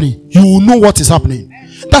what is happening. You will know what is happening.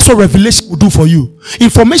 That's what revelation will do for you.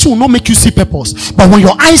 Information will not make you see purpose. But when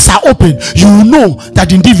your eyes are open, you will know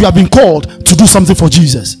that indeed you have been called to do something for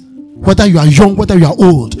Jesus. Whether you are young, whether you are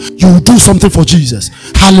old, you will do something for Jesus.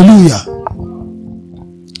 Hallelujah.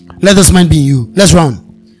 Let this mind be in you. Let's run.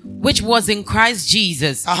 Which was in Christ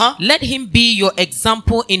Jesus. Let him be your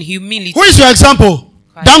example in humility. Who is your example?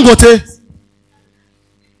 Dangote.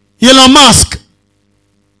 Elon Musk.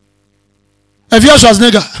 Evia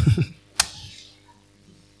Schwarzenegger.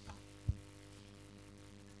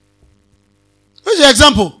 Who is your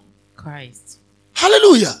example? Christ.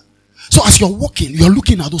 Hallelujah. So as you're walking, you're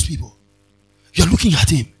looking at those people. You're looking at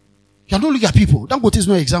him. You're not looking at people. Dangote is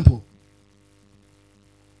no example.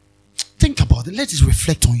 Think about it. Let it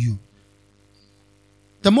reflect on you.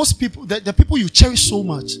 The people you cherish so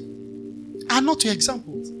much are not your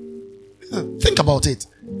examples. Think about it.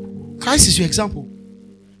 Christ is your example.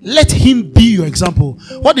 Let him be your example.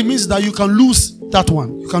 What it means is that you can lose that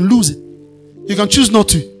one. You can lose it. You can choose not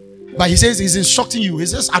to. But he says he's instructing you.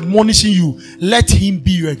 He's just admonishing you. Let him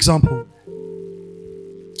be your example.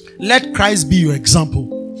 Let Christ be your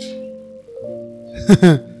example.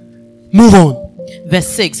 Move on. Verse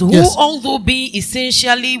 6. Who, yes, although being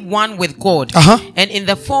essentially one with God, and in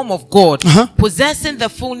the form of God, possessing the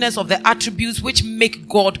fullness of the attributes which make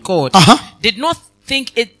God God, did not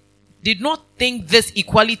think this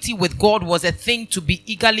equality with God was a thing to be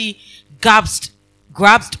eagerly grasped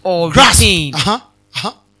or retained.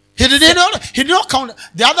 He did not count.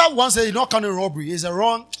 The other one said he did not count a robbery. It's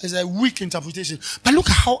a weak interpretation. But look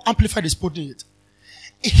at how Amplified is putting it.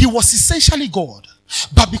 He was essentially God.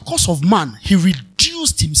 But because of man, he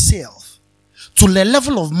reduced himself to the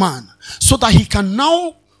level of man so that he can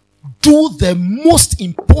now do the most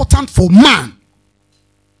important for man.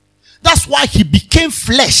 That's why he became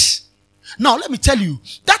flesh. Now let me tell you,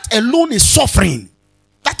 that alone is suffering.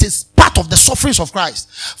 That is part of the sufferings of Christ.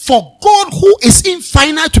 For God who is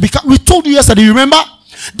infinite to become, we told you yesterday, remember?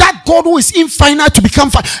 That God who is infinite to become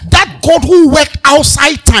that God who worked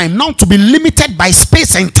outside time now to be limited by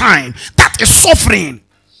space and time. That is suffering.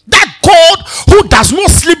 That God who does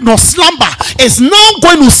not sleep nor slumber is now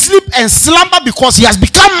going to sleep and slumber because he has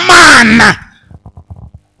become man.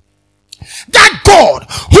 That God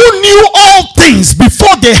who knew all things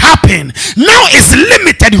before they happen now is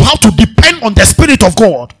limited. You have to depend on the Spirit of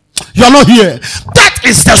God. You are not here. That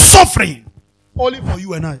is the suffering. Only for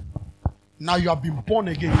you and I. Now you have been born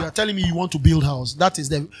again. You are telling me you want to build house. That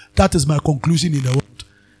is my conclusion in the world.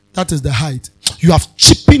 That is the height. You have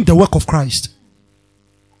cheapened the work of Christ.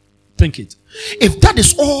 Think it. If that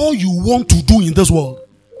is all you want to do in this world,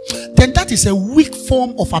 then that is a weak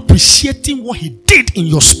form of appreciating what he did in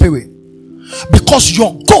your spirit. Because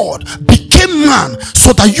your God became man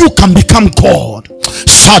so that you can become God.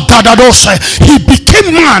 He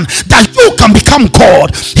became man that you can become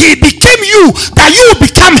God. He became you that you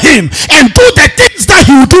become him and do the things that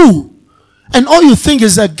he will do. And all you think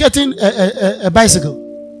is getting a bicycle.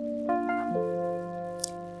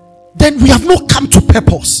 Then we have not come to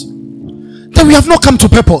purpose. Then we have not come to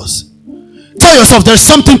purpose. Tell yourself there is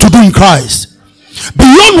something to do in Christ.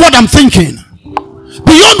 Beyond what I'm thinking.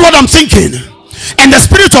 Beyond what I'm thinking. And the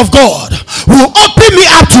Spirit of God will open me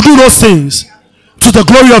up to do those things to the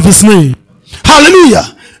glory of his name.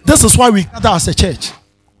 Hallelujah. This is why we gather as a church.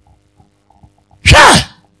 Yeah.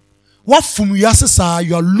 What from you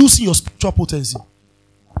are losing your spiritual potency.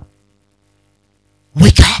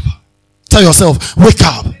 Wake up. Tell yourself, wake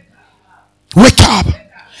up. Wake up.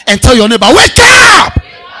 And tell your neighbor, wake up.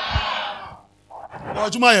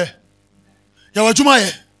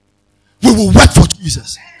 We will work for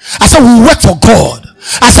Jesus. I said we will work for God.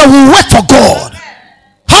 I said we will work for God.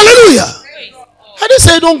 Hallelujah. I didn't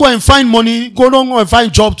say don't go and find money. Don't go and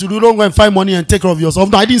find job to do. Don't go and find money and take care of yourself.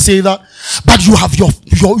 No, I didn't say that. But you have you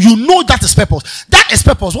know that is purpose. That is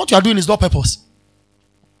purpose. What you are doing is not purpose.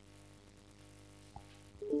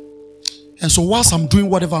 And so whilst I'm doing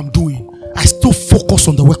whatever I'm doing, I still focus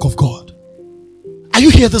on the work of God. Are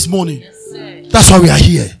you here this morning? Yes, that's why we are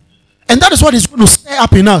here. And that is what is going to stir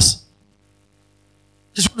up in us.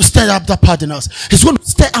 He's going to stir up that part in us. He's going to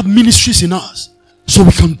stir up ministries in us so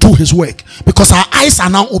we can do his work. Because our eyes are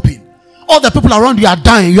now open. All the people around you are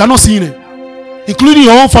dying. You are not seeing it. Including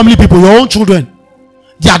your own family people, your own children.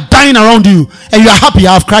 They are dying around you. And you are happy you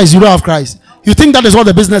have Christ. You don't have Christ. You think that is all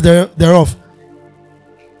the business thereof.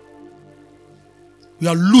 We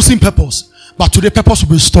are losing purpose. But today purpose will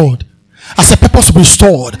be restored. I said purpose will be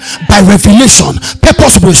restored by revelation.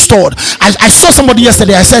 Purpose will be restored. I saw somebody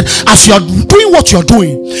yesterday. I said, as you are doing what you are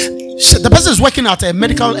doing, the person is working at a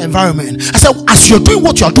medical environment. I said, as you're doing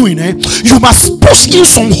what you're doing, you must push in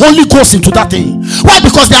some Holy Ghost into that thing. Why?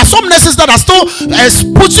 Because there are some nurses that are still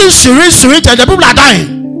pushing syringe, and the people are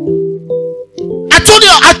dying. I told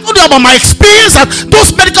you about my experience at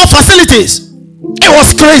those medical facilities. It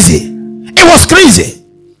was crazy. It was crazy.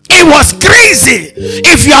 It was crazy.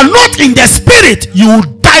 If you are not in the spirit, you will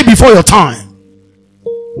die before your time.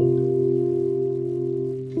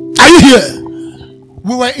 Are you here?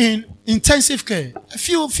 We were in intensive care a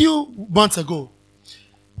few months ago.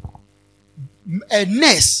 A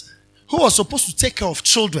nurse who was supposed to take care of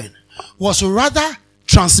children was rather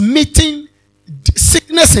transmitting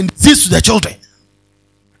sickness and disease to the children.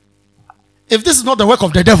 If this is not the work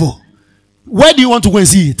of the devil, where do you want to go and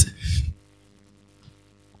see it?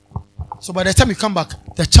 So by the time you come back,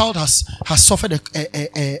 the child has suffered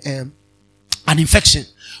an infection.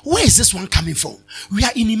 Where is this one coming from? We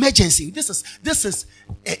are in emergency. This is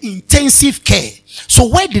intensive care. So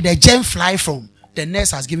where did the germ fly from? The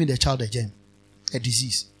nurse has given the child a germ, a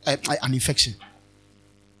disease, an infection.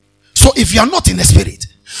 So if you are not in the spirit,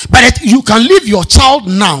 but you can leave your child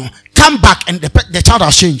now, come back, and the child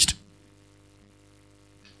has changed.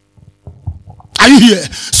 Are you here?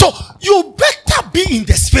 So you better be in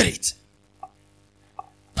the spirit.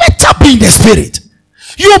 Better be in the spirit.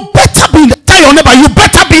 You better be in the, tell your neighbor, you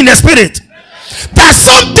better be in the spirit. There are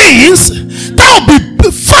some things that will be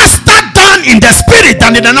faster done in the spirit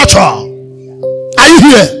than in the natural. Are you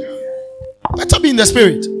here? Better be in the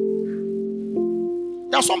spirit.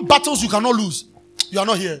 There are some battles you cannot lose. You are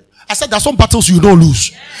not here. I said, there's some battles you don't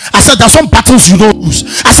lose. I said, there's some battles you don't lose.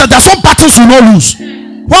 I said, there's some battles you don't lose.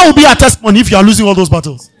 What will be a testimony if you are losing all those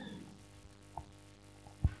battles?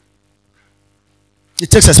 It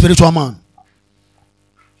takes a spiritual man.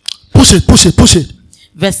 Push it.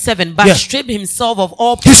 Verse 7. But stripped himself of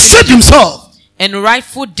all. He stripped himself. And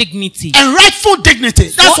rightful dignity.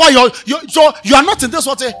 That's why you are not in this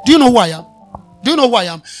water. Do you know who I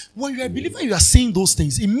am? When you are a believer, you are saying those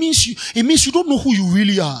things. It means you don't know who you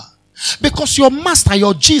really are. Because your master,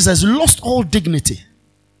 your Jesus, lost all dignity.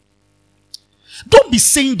 Don't be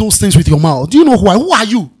saying those things with your mouth. Do you know who are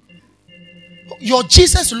you? Your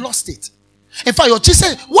Jesus lost it. In fact, your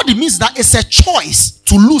Jesus, what it means is that it's a choice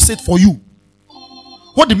to lose it for you.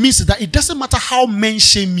 What it means is that it doesn't matter how men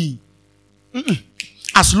shame me.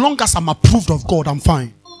 As long as I'm approved of God, I'm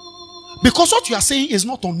fine. Because what you are saying is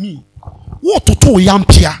not on me. What to tell you, and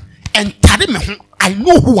I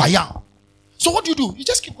know who I am. So what do? You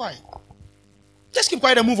just keep quiet. Just keep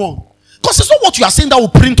quiet and move on. Because it's not what you are saying that will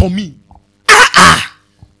print on me.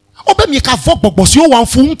 Obe mi ka vok bokbos yo wan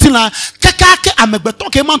fun tin la kekake amegbeto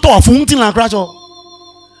ke man to wa fun tin la grajo.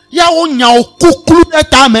 Ya o nya o kukulu de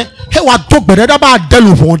ta me he wa dogbere da ba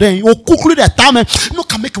delu fun den o kukulu de ta me no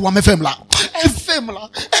ka make wa me fem la.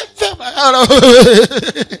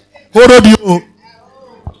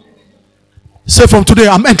 Say from today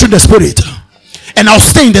I'm entering the spirit and I'll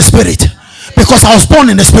stay in the spirit because I was born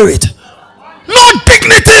in the spirit. No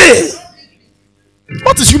dignity.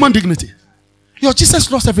 What is human dignity? Your Jesus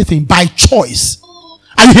lost everything by choice.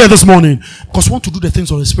 Are you here this morning? Because you want to do the things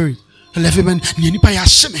of the spirit. We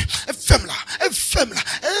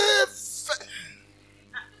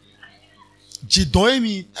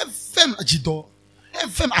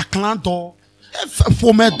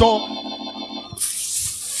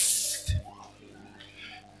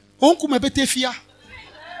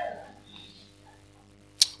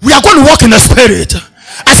are going to walk in the spirit.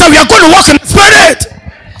 I said we are going to walk in the spirit.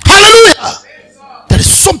 Hallelujah. There is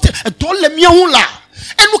something. Don't let me alone.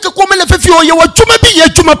 And look at come and if you are juma be ye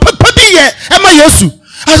juma papa be ye. Am I yesu?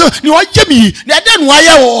 I said you are Jimmy. Then why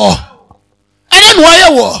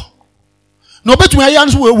war? No bet me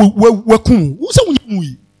ayans we kum. Who say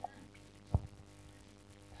we?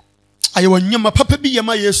 I want nyama papa be ye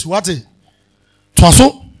my yesu. What it?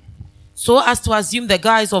 So as to assume the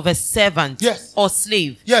guise of a servant or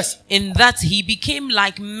slave. Yes. In that he became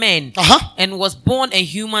like men and was born a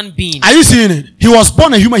human being. Are you seeing it? He was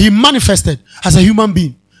born a human. He manifested as a human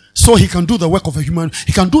being. So he can do the work of a human.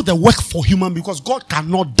 He can do the work for human because God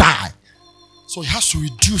cannot die. So he has to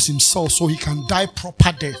reduce himself so he can die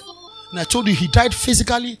proper death. And I told you he died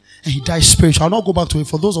physically and he died spiritually. I'll not go back to it.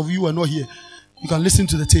 For those of you who are not here, you can listen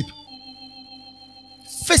to the tape.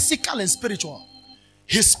 Physical and spiritual.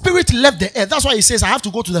 His spirit left the earth. That's why he says, I have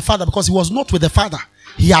to go to the Father, because he was not with the Father.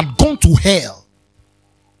 He had gone to hell.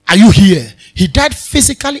 Are you here? He died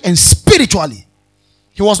physically and spiritually.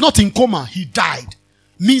 He was not in coma. He died.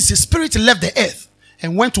 Means his spirit left the earth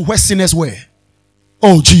and went to where sinners were.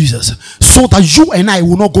 Oh, Jesus. So that you and I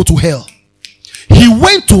will not go to hell. He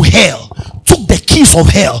went to hell, took the keys of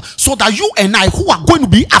hell, so that you and I, who are going to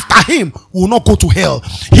be after him, will not go to hell.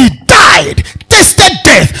 He died, tasted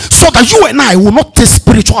death, so that you and I will not taste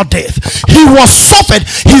spiritual death. He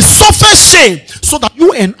suffered shame, so that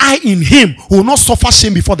you and I in him will not suffer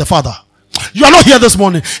shame before the Father. You are not here this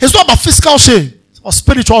morning. It's not about physical shame or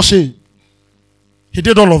spiritual shame. He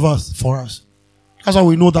did all of us for us. That's why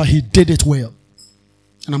we know that he did it well.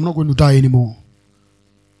 And I'm not going to die anymore.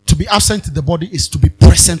 To be absent in the body is to be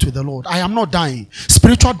present with the Lord. I am not dying.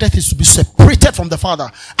 Spiritual death is to be separated from the Father.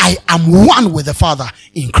 I am one with the Father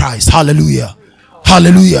in Christ. Hallelujah.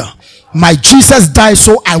 Hallelujah. My Jesus died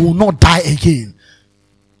so I will not die again.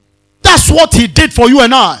 That's what he did for you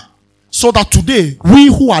and I. So that today, we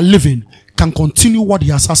who are living can continue what he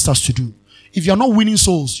has asked us to do. If you are not winning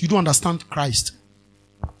souls, you don't understand Christ.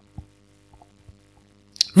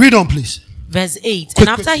 Read on, please. Verse 8. And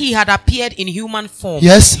after he had appeared in human form,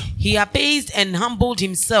 yes, he abased and humbled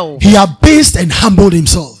himself. He abased and humbled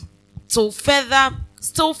himself. Still further,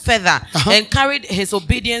 and carried his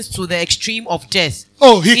obedience to the extreme of death.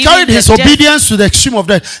 Oh, he carried his obedience to the extreme of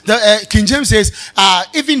death. The King James says,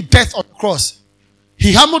 even death on the cross.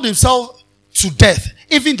 He humbled himself to death,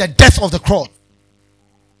 even the death of the cross.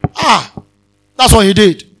 That's what he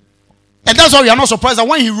did. And that's why we are not surprised that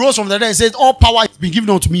when he rose from the dead and said, all power has been given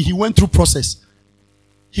unto me, he went through process.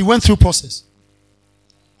 He went through process.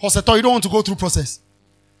 Hoseto, you don't want to go through process.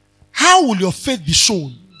 How will your faith be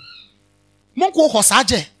shown? To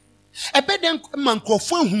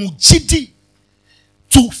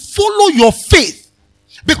follow your faith.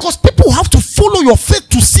 Because people have to follow your faith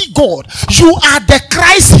to see God. You are the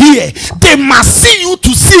Christ here. They must see you to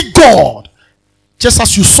see God. Just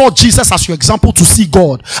as you saw Jesus as your example to see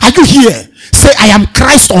God. Are you here? Say, I am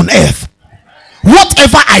Christ on earth.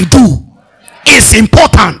 Whatever I do is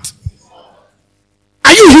important.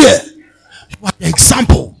 Are you here? You are the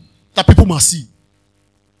example that people must see.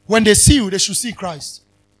 When they see you, they should see Christ.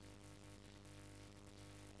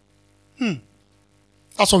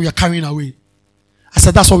 That's what we are carrying away. I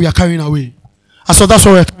said, that's what we are carrying away. I said, that's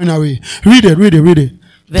what we are carrying away. Read it.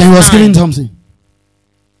 Then he was giving something.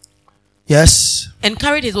 Yes. And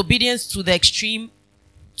carried his obedience to the extreme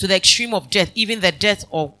of death, even the death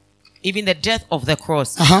of the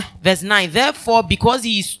cross. Verse 9. Therefore, because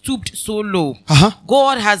he stooped so low,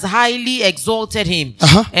 God has highly exalted him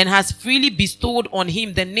and has freely bestowed on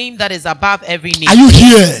him the name that is above every name. Are you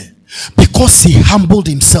here? Because he humbled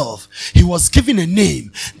himself, he was given a name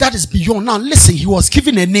that is beyond. Now listen, he was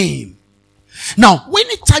given a name. Now,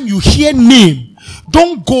 anytime you hear name,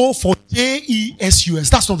 don't go for Jesus.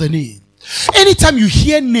 That's not the name. Anytime you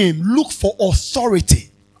hear name, look for authority.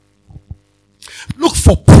 Look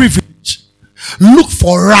for privilege. Look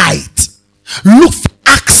for right. Look for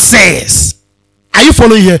access. Are you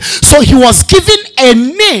following here? So he was given a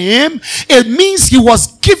name. It means he was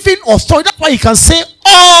given authority. That's why he can say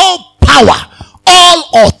all power,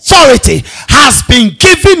 all authority has been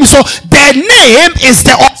given. So the name is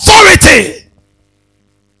the authority.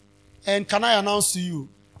 And can I announce to you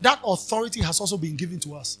that authority has also been given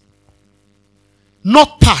to us?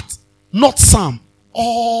 Not part, not some,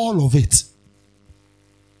 all of it.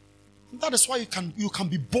 That is why you can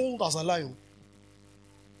be bold as a lion.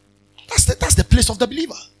 That's the place of the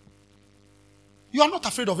believer. You are not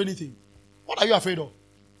afraid of anything. What are you afraid of?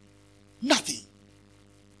 Nothing.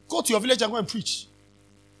 Go to your village and go and preach.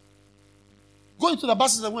 Go into the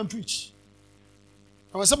buses and go and preach.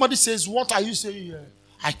 And when somebody says, what are you saying here?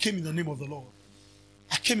 I came in the name of the Lord.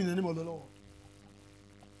 I came in the name of the Lord.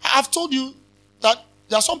 I've told you that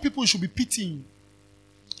there are some people you should be pitying.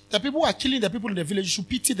 The people who are killing the people in the village, you should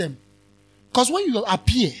pity them. Because when you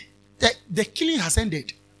appear, the killing has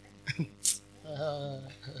ended.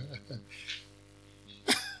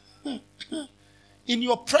 In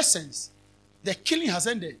your presence, the killing has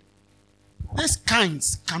ended. These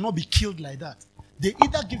kinds cannot be killed like that. They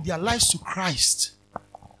either give their lives to Christ,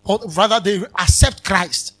 or rather they accept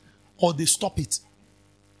Christ, or they stop it.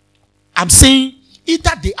 I'm saying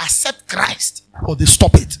either they accept Christ or they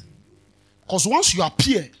stop it. Because once you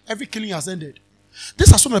appear, every killing has ended.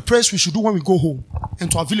 These are some of the prayers we should do when we go home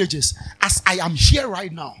and to our villages. As I am here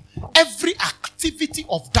right now, every activity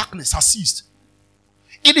of darkness has ceased.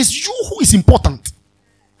 It is you who is important.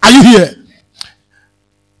 Are you here?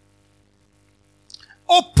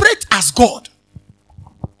 Operate as God.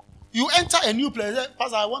 You enter a new place.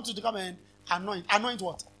 Pastor, I want you to come and anoint. Anoint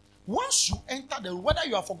what? Once you enter whether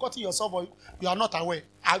you have forgotten yourself or you are not aware,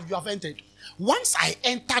 you have entered. Once I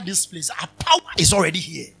enter this place, our power is already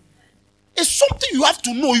here. It's something you have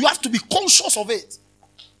to know. You have to be conscious of it.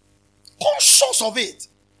 Conscious of it.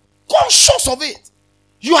 Conscious of it.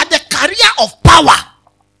 You are the carrier of power.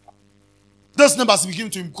 Those numbers begin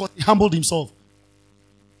to him because he humbled himself.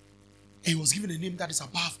 And he was given a name that is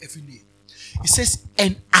above every name. He says,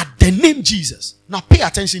 and at the name Jesus. Now pay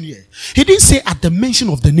attention here. He didn't say at the mention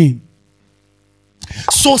of the name.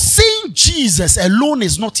 So saying Jesus alone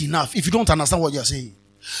is not enough if you don't understand what you're saying.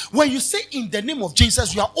 When you say in the name of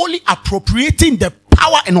Jesus, you are only appropriating the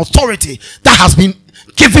power and authority that has been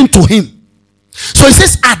given to him. So he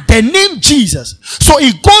says at the name Jesus. So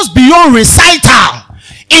it goes beyond recital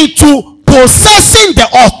into possessing the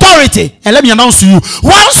authority. And let me announce to you,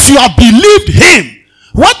 once you have believed him,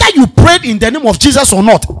 whether you prayed in the name of Jesus or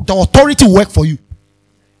not, the authority will work for you.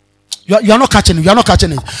 You are not catching it. You are not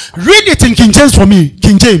catching it. Read it in King James for me.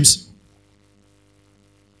 King James.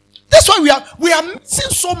 That's why we are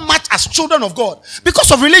missing so much as children of God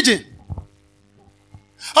because of religion.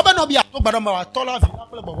 In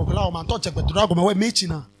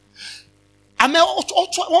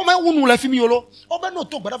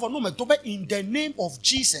the name of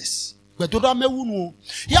Jesus.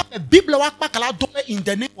 In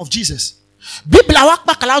the name of Jesus.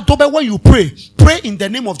 When you pray in the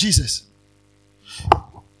name of Jesus.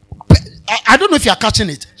 I don't know if you are catching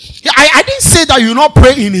it. I didn't say that you not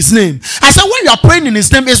pray in his name. I said when you are praying in his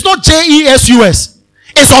name, it's not Jesus.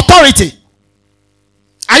 It's authority.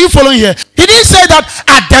 Are you following here? He didn't say that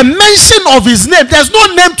at the mention of his name. There's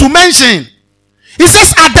no name to mention. He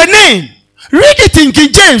says at the name. Read it in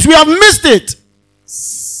King James. We have missed it.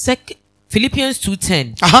 Philippians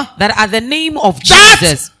 2:10. That at the name of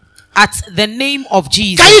Jesus. At the name of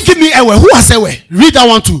Jesus. Can you give me a way? Who has a way? Read that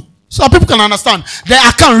one too. So people can understand. Then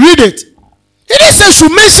I can read it. He didn't say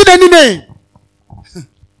should mention any name.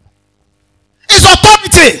 It's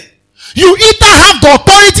authority. You either have the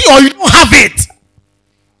authority or you don't have it.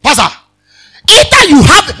 Pastor, either you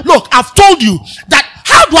have it. Look, I've told you that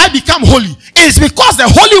how do I become holy? It's because the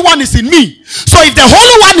Holy One is in me. So if the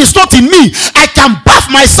Holy One is not in me, I can bath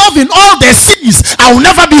myself in all their sins. I will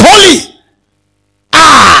never be holy.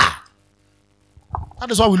 That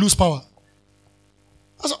is why we lose power.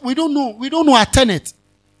 We don't know. We don't know our tenet.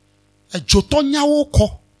 A jotonya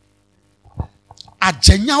woko. A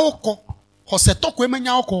jenya woko. Hosetoko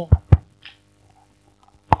emenya woko.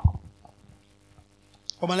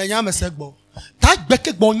 Omalenya mesegbo. That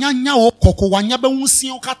beke gbo nyanya woko ko wanya be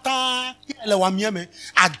hunsi okata. Ele wa mieme.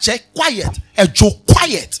 A je quiet. A jo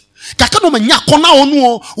quiet. Kaka no menya kona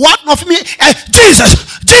onu. What of me?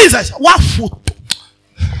 Jesus. What foot?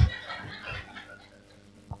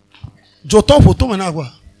 Joto foto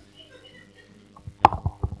menagwa.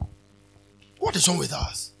 What is wrong with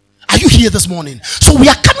us? Are you here this morning? So we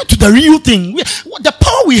are coming to the real thing. The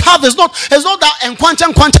power we have is not that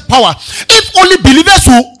enquantum power. If only believers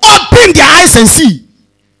will open their eyes and see,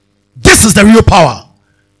 this is the real power.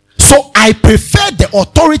 So I prefer the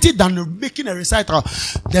authority than making a recital.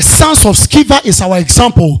 The sons of Sceva is our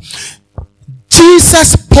example.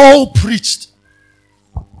 Jesus, Paul preached.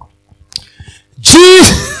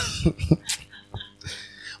 Jesus.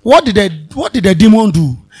 What did the demon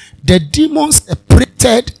do? The demons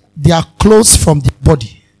separated their clothes from the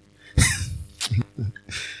body.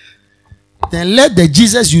 Then let the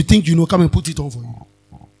Jesus you think you know come and put it on for you.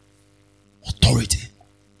 Authority.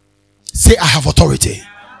 Say, I have authority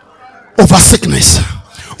over sickness,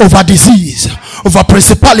 over disease, over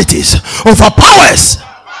principalities, over powers.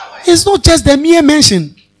 It's not just the mere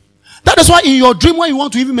mention. That is why in your dream when you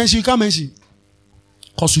want to even mention, you can't mention.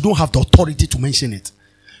 Because you don't have the authority to mention it.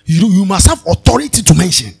 You must have authority to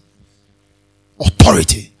mention.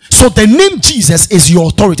 Authority. So the name Jesus is your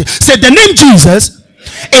authority. Say, the name Jesus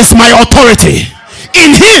is my authority.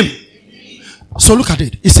 In him. So look at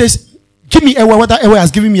it. It says, give me a word. Whether a word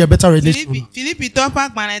has given me a better relation.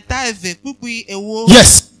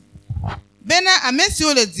 Yes. Bena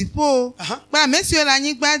amesio le dipo, ba amesio la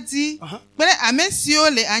nyigba di, bena amesio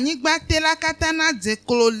le anyigba tela katana de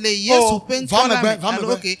klole Yesu penkola me.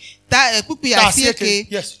 Okay. Ta pupi asieke.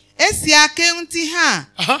 Yes. Esiake unti ha.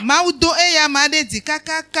 Maudo e yamade di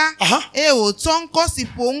kakaka. E o tonko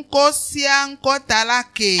sipo nko sia nko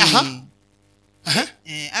talake.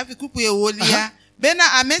 Afi kupu e wolia.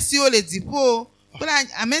 Bena amesio le dipo, bena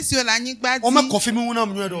amesio la nyigba di. Ome kofi mi wuna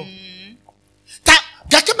mnwedo.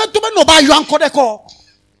 No ba you anko deko.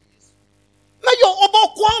 Me yo obo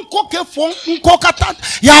kwa anko ke fon nko kata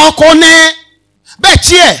ya oko ne. Be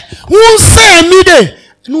chie, won say mi de.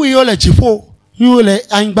 Nu yo le chifo, nu le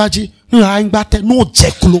angbaji, nu angbate, no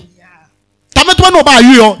jeklo. Tameto no ba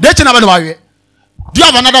you yo, de china ba no ba you. Do you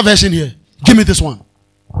have another version here? Give me this one.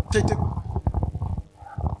 Take.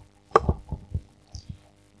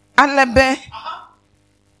 Alebe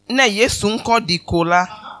na Yesu nko dikola.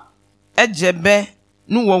 Ejebe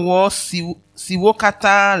nuwowo siwo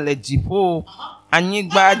kata le jipo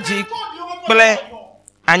anyigba ji ple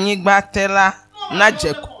anyigba tela na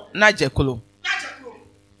jekolo.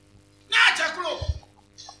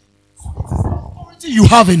 You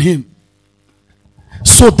have in him.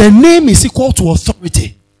 So the name is equal to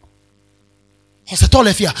authority.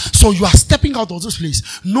 So you are stepping out of this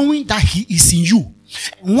place knowing that he is in you.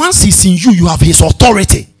 Once he's in you, you have his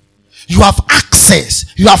authority. You have access.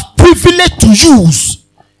 You have privilege to use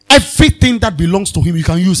everything that belongs to him. You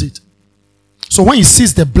can use it. So when he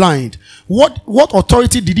sees the blind, what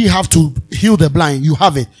authority did he have to heal the blind? You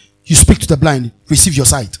have it. You speak to the blind. Receive your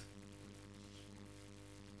sight.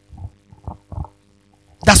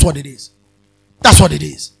 That's what it is. That's what it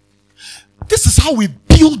is. This is how we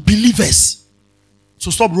build believers.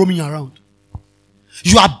 So stop roaming around.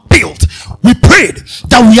 You are built. We prayed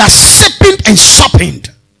that we are shaped and sharpened.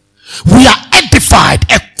 We are edified,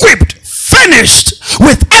 equipped, finished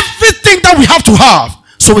with everything that we have to have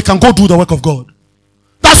so we can go do the work of God.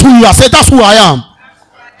 That's who you are. Say, that's who I am.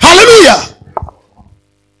 Hallelujah.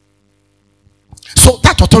 So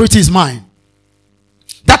that authority is mine.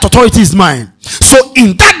 That authority is mine. So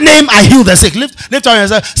in that name I heal the sick. Lift up your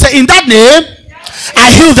hands. Say, in that name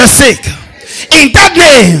I heal the sick. In that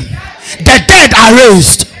name the dead are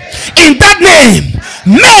raised. In that name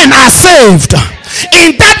men are saved.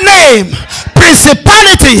 In that name,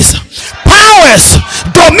 principalities, powers,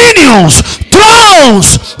 dominions,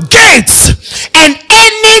 thrones, gates, and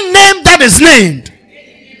any name that is named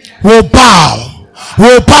will bow,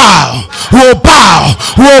 will bow, will bow,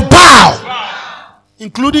 will bow.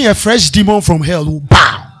 including a fresh demon from hell, will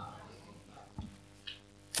bow.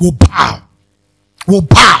 Will bow. Will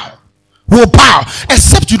bow. Will bow.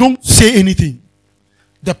 Except you don't say anything.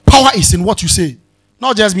 The power is in what you say.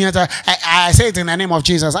 Not just me. I say it in the name of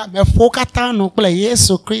Jesus.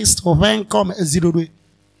 Yesu Christo come zero.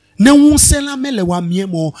 Ne unsela mele wa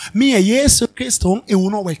miemo. Me Yesu Christo it will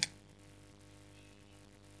not work.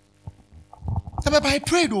 I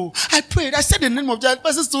prayed, oh. I prayed. I said the name of Jesus. The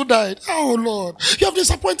person still died. Oh Lord, you have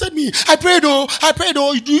disappointed me. I prayed, oh. I prayed,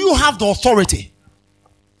 oh. Do you have the authority?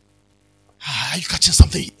 Are you catching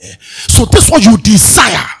something here? So this is what you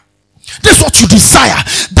desire. This is what you desire.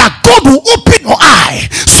 That God will open your eye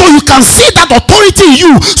so you can see that authority in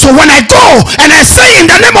you. So when I go and I say in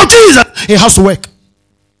the name of Jesus, it has to work.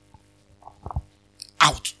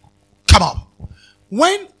 Out. Come out.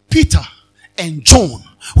 When Peter and John,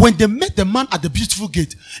 when they met the man at the beautiful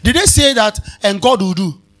gate, did they say that and God will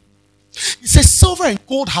do? He says, silver and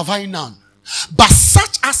gold have I none, but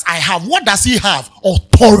such as I have, what does he have?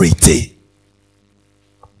 Authority.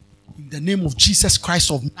 In the name of Jesus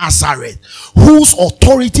Christ of Nazareth, whose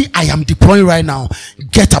authority I am deploying right now,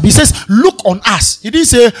 get up. He says, look on us. He didn't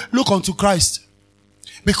say, look unto Christ.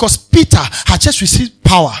 Because Peter had just received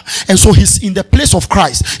power, and so he's in the place of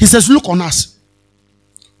Christ. He says, look on us.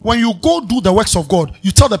 When you go do the works of God,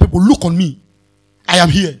 you tell the people, look on me. I am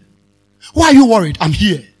here. Why are you worried? I'm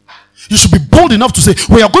here. You should be bold enough to say,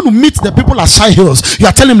 when you're going to meet the people at Shy Hills, you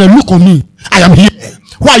are telling them, look on me. I am here.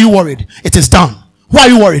 Why are you worried? It is done. Why are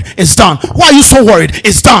you worried? It's done. Why are you so worried?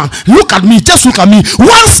 It's done. Look at me. Just look at me.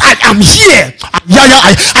 Once I am here,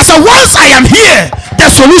 I said, once I am here, the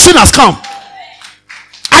solution has come.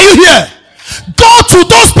 Are you here? Go to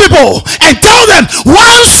those people and tell them,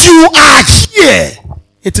 once you are here,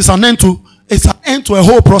 it is an end to a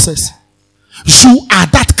whole process. You are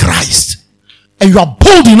that Christ, and you are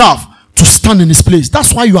bold enough to stand in his place.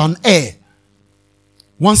 That's why you are an heir.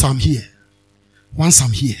 Once I'm here,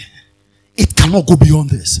 it cannot go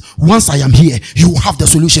beyond this. Once I am here, you will have the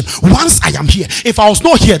solution. Once I am here, if I was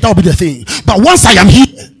not here, that would be the thing. But once I am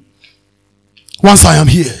here, I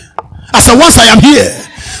said, once I am here,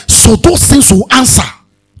 so those things will answer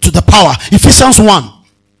to the power. Ephesians 1.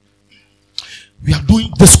 We are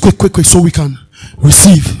doing this quick so we can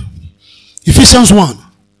receive. Ephesians 1.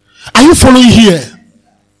 Are you following here?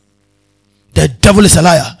 The devil is a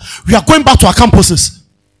liar. We are going back to our campuses.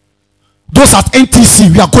 Those at NTC,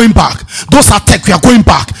 we are going back. Those at Tech, we are going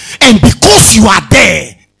back. And because you are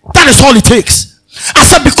there, that is all it takes. I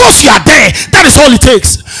said, because you are there, that is all it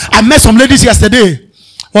takes. I met some ladies yesterday.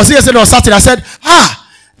 Was it yesterday or Saturday? I said,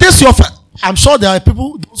 this your I'm sure there are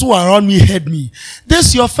people, those who are around me heard me.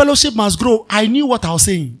 This your fellowship must grow. I knew what I was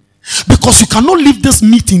saying. Because you cannot leave this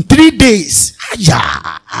meeting 3 days.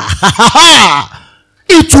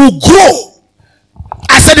 It will grow.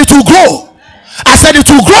 I said it will grow. I said it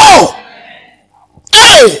will grow.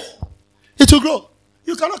 Hey! It will grow.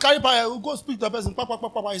 You cannot carry power. Go speak to the person. Papa,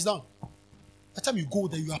 it's down. By the time you go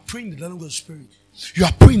there, you are praying in the language of the Spirit. You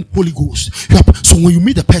are praying Holy Ghost. So when you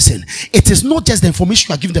meet the person, it is not just the information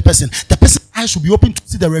you are giving the person. The person's eyes will be open to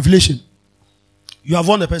see the revelation. You have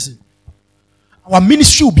won the person. Our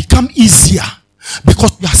ministry will become easier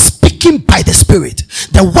because we are speaking by the Spirit.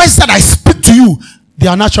 The words that I speak to you, they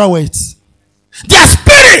are natural words. They are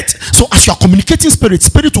spirit. So as you are communicating spirit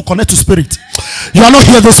will connect to spirit. You are not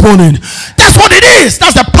here this morning. That's what it is.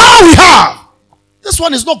 That's the power we have. This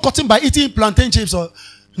one is not gotten by eating plantain chips or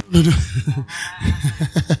no.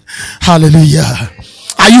 Hallelujah.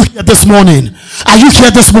 Are you here this morning? Are you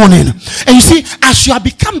here this morning? And you see, as you have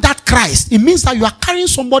become that Christ, it means that you are carrying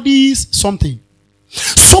somebody's something.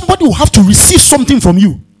 Somebody will have to receive something from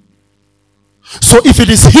you. So if it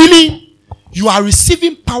is healing, you are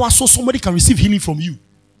receiving power so somebody can receive healing from you.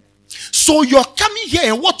 So you're coming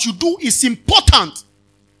here and what you do is important.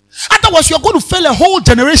 Otherwise, you're going to fail a whole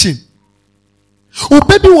generation. Oh,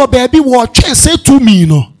 baby, say to me,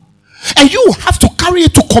 and you have to carry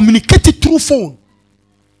it to communicate it through phone.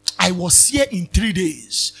 I was here in 3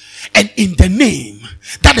 days, and in the name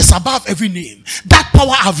that is above every name, that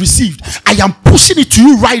power I've received, I am pushing it to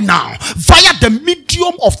you right now via the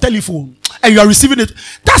medium of telephone, and you are receiving it.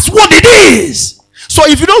 That's what it is. So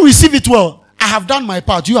if you don't receive it well, I have done my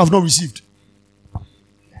part. You have not received.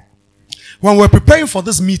 When we're preparing for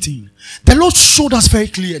this meeting, the Lord showed us very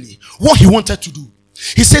clearly what he wanted to do.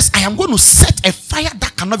 He says, I am going to set a fire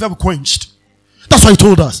that can never be quenched. That's what he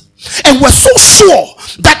told us. And we're so sure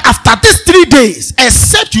that after these 3 days,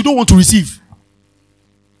 except you don't want to receive.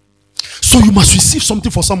 So you must receive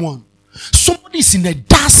something for someone. Somebody is in a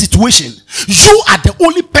dark situation. You are the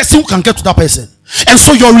only person who can get to that person. And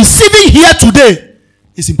so your receiving here today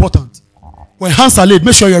is important. When hands are laid,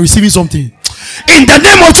 make sure you're receiving something. In the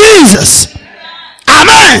name of Jesus.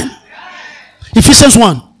 Amen. Ephesians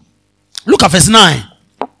 1. Look at verse 9.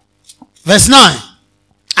 Verse 9.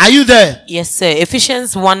 Are you there? Yes, sir.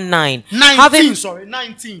 Ephesians 1:9.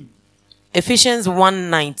 19. Ephesians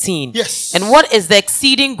 1:19. Yes. And what is the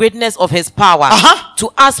exceeding greatness of his power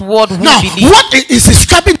to us what who now, believe? What is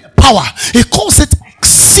describing the power? He calls it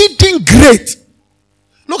exceeding great.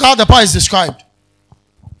 Look how the power is described.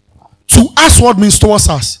 To us, what means towards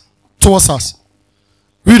us? Towards us.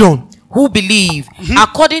 Read on. Who believe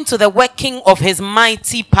according to the working of his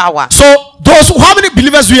mighty power. So how many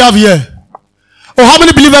believers do we have here? Or how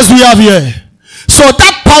many believers do we have here? So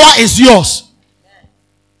that power is yours.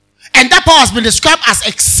 And that power has been described as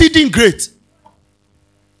exceeding great.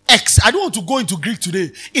 I don't want to go into Greek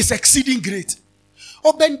today. It's exceeding great.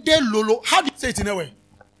 Obende lolo. How do you say it in a way?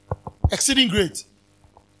 Exceeding great.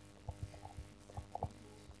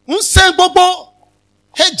 Unsen bobo.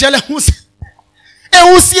 Hey jele unsen.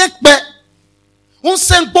 Unsiekbe.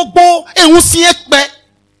 Unsen bobo. Unsiekbe.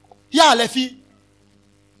 Ya lefi.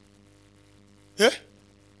 Eh?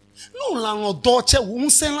 No la no doche.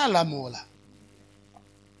 Unsen la mola.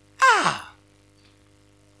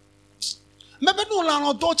 Maybe no la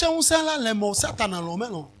no doche unsen la lemo satan lo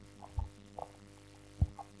melo.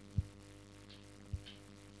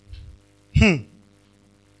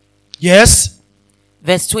 Yes.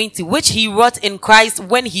 Verse 20, which he wrought in Christ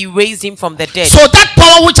when he raised him from the dead. So that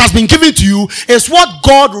power which has been given to you is what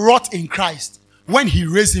God wrought in Christ when he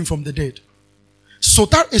raised him from the dead. So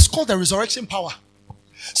that is called the resurrection power.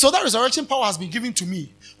 So that resurrection power has been given to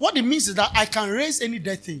me. What it means is that I can raise any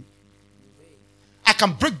dead thing. I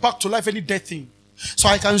can bring back to life any dead thing. So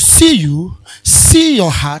I can see you, see your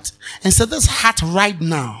heart, and say this heart right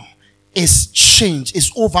now is changed,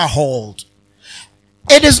 is overhauled.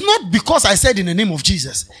 It is not because I said in the name of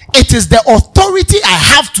Jesus. It is the authority I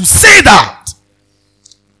have to say that.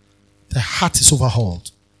 The heart is overhauled.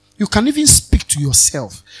 You can even speak to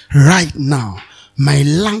yourself right now. My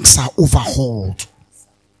lungs are overhauled.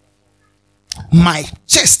 My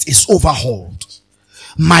chest is overhauled.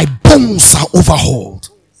 My bones are overhauled.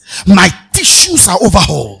 My tissues are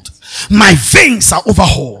overhauled. My veins are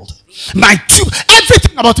overhauled. My tube,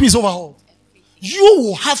 everything about me is overhauled. You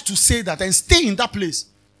will have to say that and stay in that place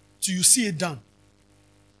till you see it done.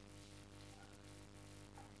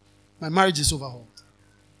 My marriage is overhauled.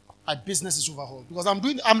 My business is overhauled. Because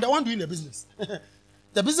I'm the one doing the business.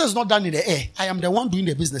 The business is not done in the air. I am the one doing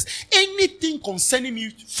the business. Anything concerning me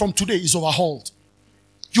from today is overhauled.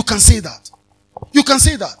 You can say that. You can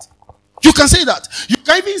say that. You can say that. You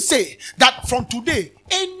can even say that from today,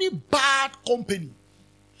 any bad company,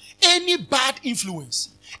 any bad influence,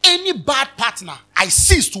 any bad partner, I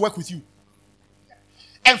cease to work with you.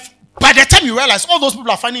 And by the time you realize all those people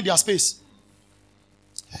are finding their space,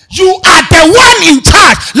 you are the one in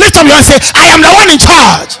charge. Lift up your hand and say, I am the one in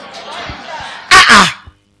charge.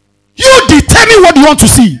 You determine what you want to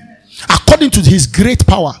see according to his great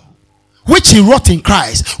power, which he wrought in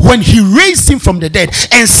Christ when he raised him from the dead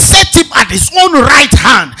and set him at his own right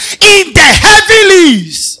hand in the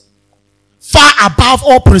heavenlies, far above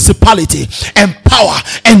all principality and power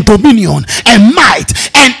and dominion and might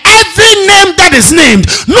and every name that is named,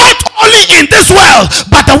 not only in this world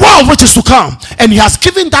but the world which is to come. And he has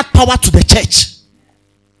given that power to the church.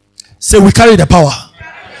 Say, we carry the power.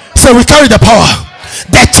 Say, we carry the power.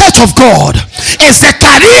 The church of God is the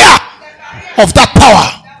carrier of that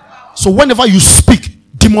power. So whenever you speak,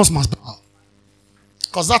 demons must bow,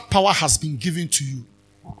 because that power has been given to you.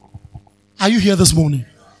 Are you here this morning?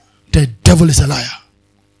 The devil is a liar.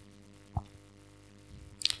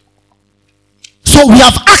 So we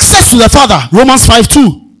have access to the Father. Romans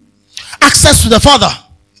 5:2. Access to the Father.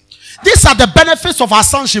 These are the benefits of our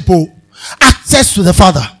sonship. Access to the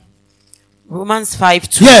Father. Romans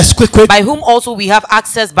 5:2. Yes, quick. By whom also we have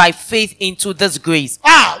access by faith into this grace.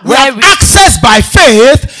 We have access by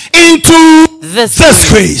faith into this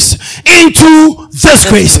grace. Into this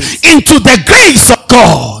grace. Into the grace of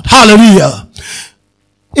God. Hallelujah.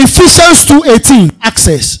 Ephesians 2:18.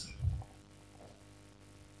 Access.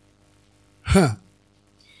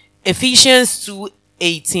 Ephesians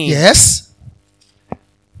 2:18. Yes.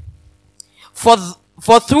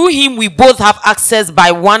 For through him we both have access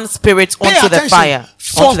by one Spirit unto the fire.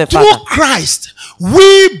 For through Christ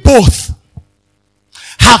we both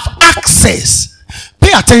have access.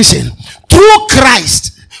 Pay attention. Through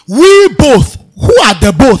Christ we both. Who are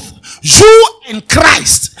the both? You and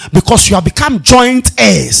Christ, because you have become joint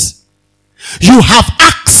heirs. You have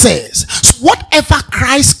access. So whatever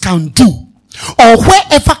Christ can do, or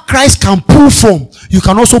wherever Christ can pull from, you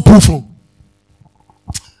can also pull from.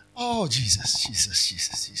 Oh,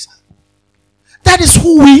 Jesus. That is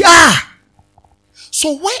who we are.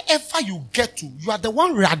 So wherever you get to, you are the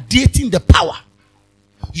one radiating the power.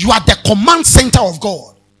 You are the command center of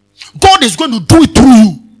God. God is going to do it through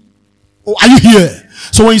you. Oh, are you here?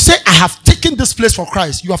 So when you say, I have taken this place for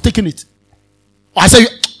Christ, you have taken it. I say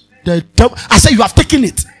you have taken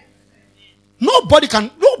it. Nobody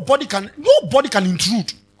can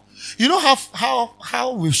intrude. You know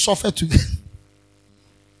how we suffer together.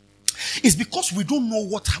 It's because we don't know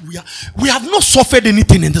what we are. We have not suffered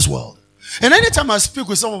anything in this world. And anytime I speak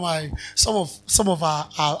with some of my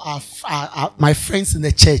friends in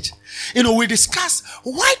the church, we discuss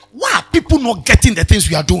why are people not getting the things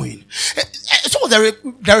we are doing. Some of the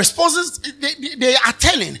responses they are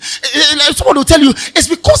telling. Someone will tell you it's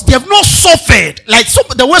because they have not suffered like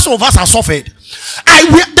the way some of us have suffered.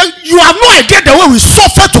 You have no idea the way we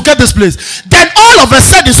suffer to get this place. Then all of a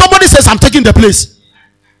sudden somebody says, I'm taking the place.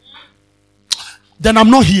 Then I'm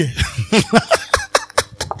not here.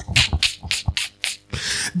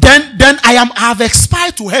 Then I have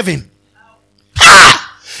expired to heaven.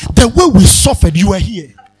 The way we suffered, you are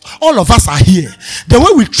here. All of us are here. The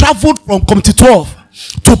way we traveled from Committee 12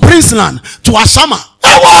 to Princeland to Ashama.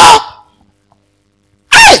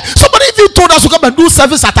 Hey, somebody even told us to come and do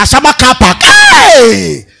service at Ashama car park.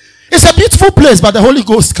 Hey, it's a beautiful place, but the Holy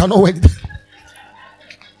Ghost cannot work there.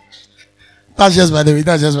 That's just by the way.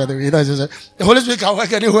 The Holy Spirit can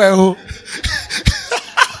work anywhere.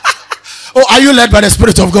 Oh, are you led by the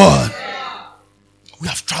Spirit of God? We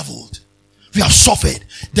have traveled. We have suffered.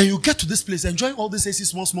 Then you get to this place, enjoying all this AC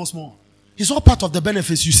small. It's all part of the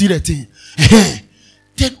benefits. You see that thing.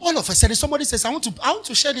 Then all of a sudden, somebody says, I want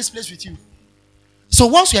to share this place with you. So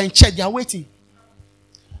once you are in church, they are waiting.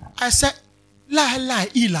 I said, lie.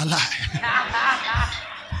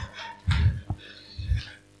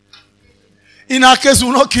 In our case, we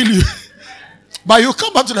will not kill you. But you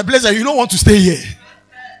come back to the place and you don't want to stay here.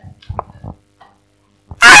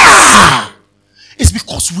 It's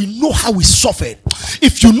because we know how we suffered.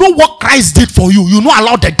 If you know what Christ did for you, you not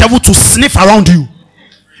allow the devil to sniff around you.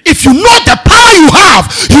 If you know the power you have,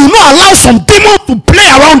 you not allow some demon to play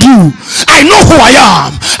around you. I know who I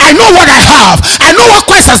am. I know what I have. I know what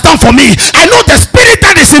Christ has done for me. I know the spirit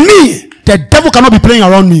that is in me. The devil cannot be playing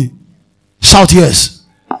around me. Shout yes.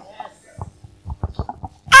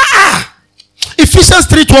 Ephesians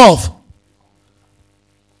 3:12.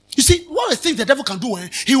 You see, one of the things the devil can do,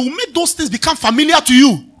 he will make those things become familiar to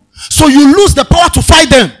you. So you lose the power to fight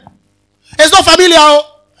them. It's not familiar.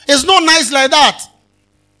 It's not nice like that.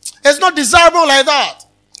 It's not desirable like that.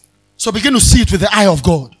 So begin to see it with the eye of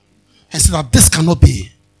God. And say that this cannot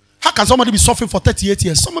be. How can somebody be suffering for 38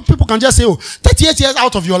 years? Some people can just say, 38 years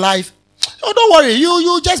out of your life. Oh, don't worry.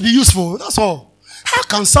 You just be useful. That's all. How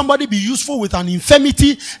can somebody be useful with an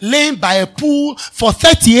infirmity laying by a pool for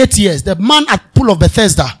 38 years? The man at the pool of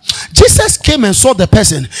Bethesda. Jesus came and saw the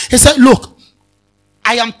person. He said, look,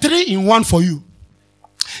 I am 3 in 1 for you.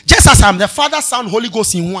 Just as I am the Father, Son, Holy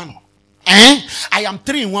Ghost in 1. I am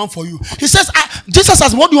 3 in 1 for you. He says, Jesus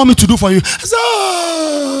says, what do you want me to do for you? I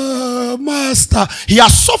said, Master. He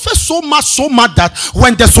has suffered so much that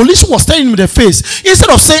when the solution was staring him in the face, instead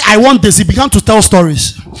of saying, I want this, he began to tell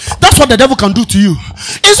stories. That's what the devil can do to you.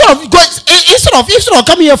 Instead of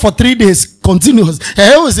coming here for 3 days, continuous, he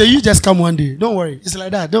always say, you just come one day. Don't worry. It's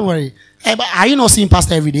like that. Don't worry. Hey, but are you not seeing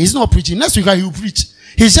pastor every day? He's not preaching. Next week he will preach.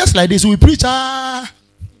 He's just like this. We preach.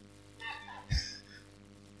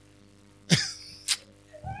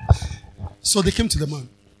 So they came to the man.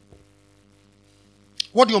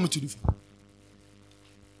 What do you want me to do for you?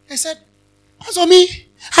 He said, as for me,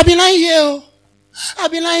 I've been lying here.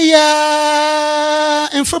 I've been lying here.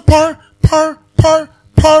 And for par.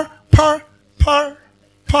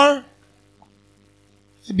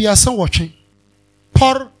 Maybe a son watching.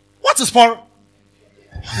 Par. What is par?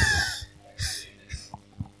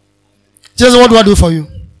 Jesus, what do I do for you?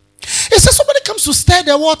 He said, somebody comes to stir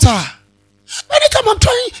the water. Anytime I'm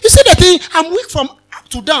trying, you see the thing, I'm weak from up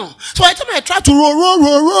to down. So anytime I try to roll,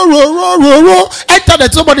 enter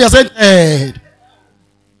that somebody has said, hey,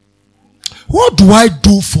 what do I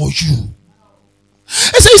do for you?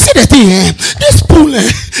 I say, you see the thing, this pool,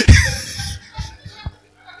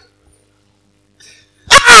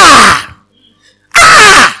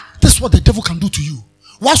 this is what the devil can do to you.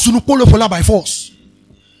 Once you pull up by force.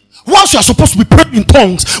 Once you are supposed to be praying in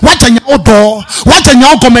tongues, watch on your door, watch on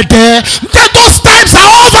your come there. Those times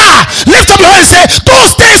are over. Lift up your hand and say,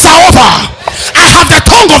 those days are over. I have the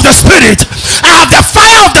tongue of the Spirit. I have the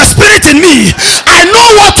fire of the Spirit in me. I know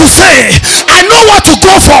what to say. I know what to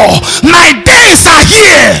go for. My days are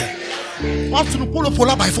here. Once you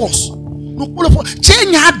pull up by force.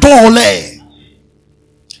 Chenya dole.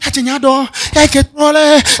 Hachenya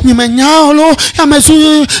eketrole, nimenyalo,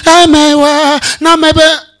 yamesu, emewa,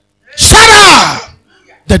 namebe. Shut up!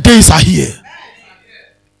 The days are here.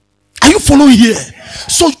 Are you following here?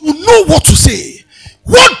 So you know what to say.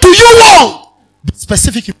 What do you want? Be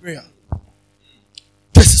specific in prayer.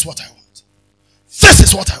 This is what I want. This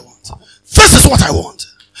is what I want. This is what I want.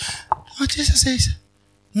 What Jesus says,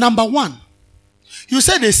 number one, you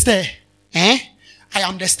say they stare. I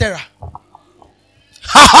am the starer.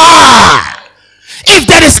 Ha ha! If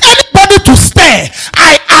there is anybody to stare,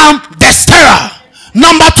 I am the starer.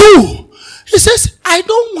 Number two, he says, I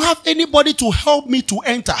don't have anybody to help me to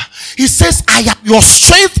enter. He says, I am your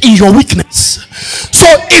strength in your weakness. So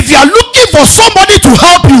if you are looking for somebody to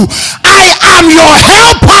help you, I am your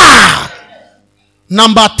helper.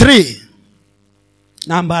 Number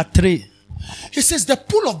three, he says, the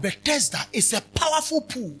pool of Bethesda is a powerful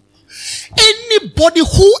pool. Anybody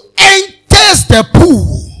who enters the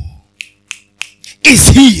pool is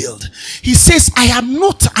healed. He says, I am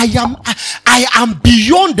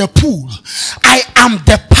beyond the pool. I am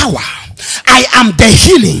the power. I am the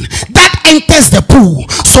healing that enters the pool.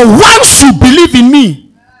 So once you believe in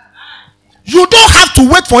me, you don't have to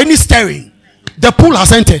wait for any stirring. The pool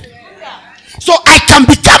has entered. So I can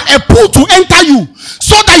become a pool to enter you,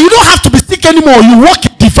 so that you don't have to be sick anymore. You walk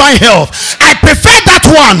in divine health. I prefer that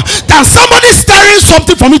one than somebody stirring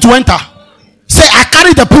something for me to enter. Say, I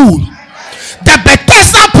carry the pool. The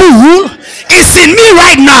Bethesda pool is in me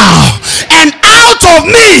right now, and out of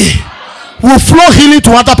me will flow healing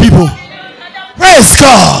to other people. Praise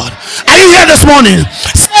God. Are you here this morning?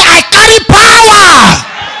 Say, I carry power.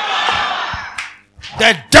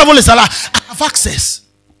 The devil is alive. I have access.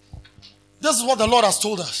 This is what the Lord has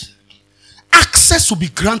told us. Access will be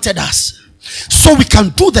granted us, so we can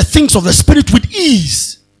do the things of the Spirit with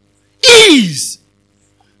ease. Ease.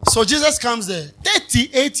 So Jesus comes there,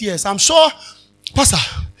 38 years. I'm sure, Pastor,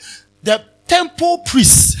 the temple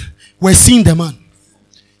priests were seeing the man.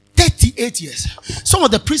 38 years. Some of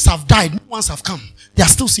the priests have died. New ones have come. They are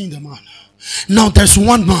still seeing the man. Now there's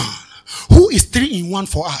one man who is 3 in 1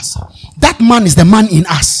 for us. That man is the man in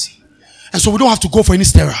us. And so we don't have to go for any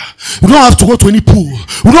stirrer. We don't have to go to any pool.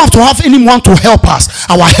 We don't have to have anyone to help us.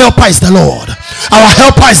 Our helper is the Lord. Our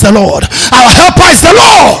helper is the Lord. Our helper is the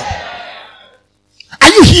Lord. Are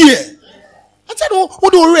you here? I said,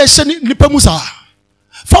 what do you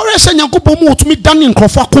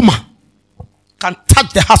can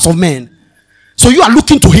touch the hearts of men. So you are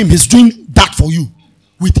looking to him. He's doing that for you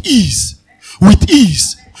with ease. With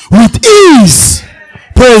ease. With ease.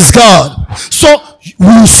 Praise God. So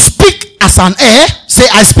you speak as an heir. Say,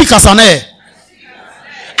 I speak as an heir.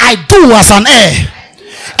 I do as an heir.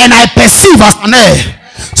 And I perceive as an heir.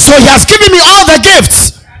 So he has given me all the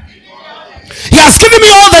gifts. He has given me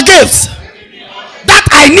all the gifts that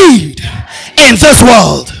I need in this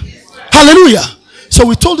world. Hallelujah. So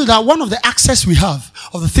we told you that one of the access we have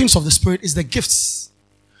of the things of the Spirit is the gifts.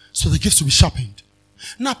 So the gifts will be sharpened.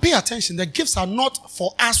 Now pay attention. The gifts are not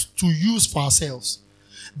for us to use for ourselves.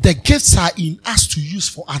 The gifts are in us to use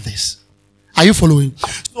for others. Are you following?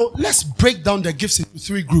 So let's break down the gifts into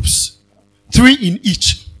 3 groups. 3 in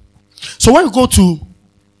each. So when we go to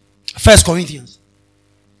 1 Corinthians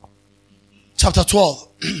chapter 12,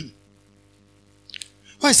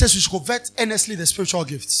 when it says we should covet earnestly the spiritual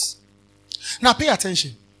gifts. Now pay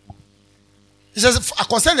attention. It says,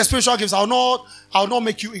 concerning the spiritual gifts, I will not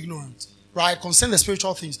make you ignorant. Right? Concerning the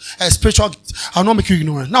spiritual things, spiritual gifts, I will not make you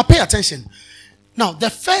ignorant. Now pay attention. Now the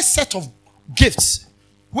first set of gifts,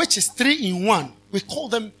 which is 3 in 1, we call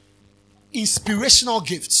them inspirational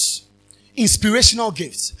gifts. Inspirational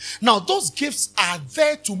gifts. Now those gifts are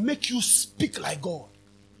there to make you speak like God.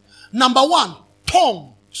 Number 1,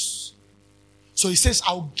 tongues. So he says,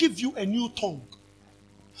 I'll give you a new tongue.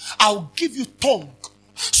 I'll give you tongue.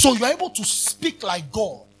 So you're able to speak like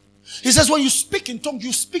God. He says, when you speak in tongue,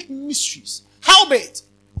 you speak mysteries. Howbeit,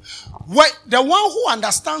 the one who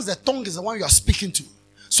understands the tongue is the one you are speaking to.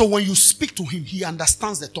 So when you speak to him, he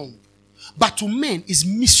understands the tongue. But to men is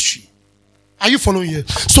mystery. Are you following here?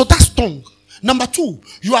 So that's tongue. Number 2,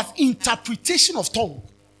 you have interpretation of tongue.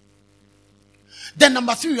 Then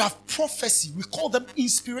number 3, you have prophecy. We call them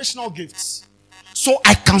inspirational gifts. So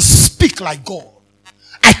I can speak like God.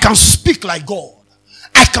 I can speak like God.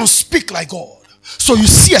 I can speak like God. So you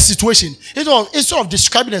see a situation. Instead of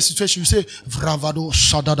describing a situation, you say, Vravado,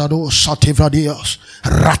 Shadadado, Shatevradios,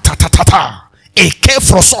 Ratatatata, Eke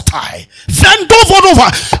Frosotai,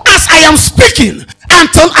 Vendovonova. As I am speaking,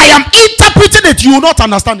 until I am interpreting it, you will not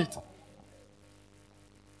understand it.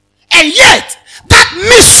 And yet, that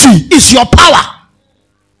mystery is your power.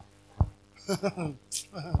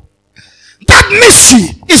 That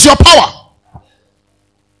mystery is your power.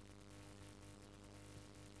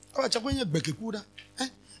 I just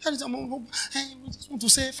want to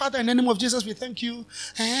say, Father, in the name of Jesus, we thank you.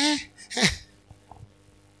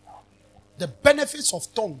 The benefits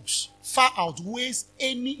of tongues far outweighs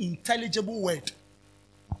any intelligible word,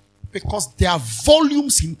 because there are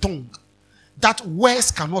volumes in tongue that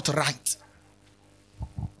words cannot write.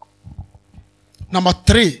 Number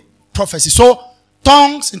 3, prophecy. So,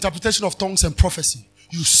 tongues, interpretation of tongues and prophecy.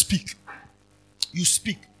 You speak. You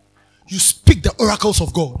speak. You speak the oracles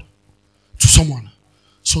of God to someone.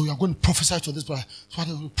 So you are going to prophesy to this brother.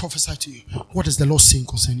 Father will prophesy to you. What is the Lord saying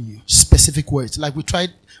concerning you? Specific words. Like we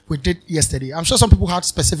did yesterday. I'm sure some people had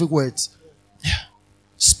specific words. Yeah.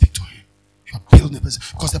 Speak to him. You are building a person.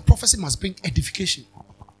 Because the prophecy must bring edification.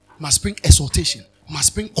 Must bring exhortation.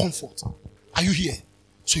 Must bring comfort. Are you here?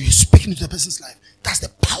 So you're speaking into the person's life. That's the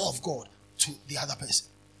power of God to the other person.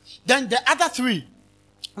 Then the other 3.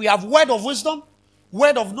 We have word of wisdom,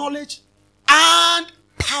 word of knowledge, and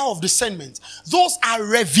power of discernment. Those are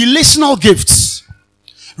revelational gifts.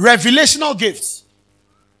 Revelational gifts.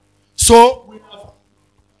 So, we have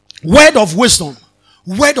word of wisdom,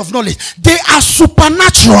 word of knowledge. They are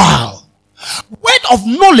supernatural. Word of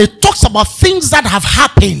knowledge talks about things that have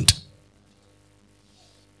happened.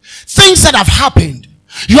 Things that have happened.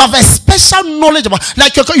 You have a special knowledge about,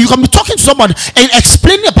 like you can be talking to someone and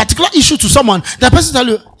explaining a particular issue to someone. The person tell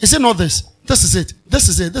you, is it not this? This is it. This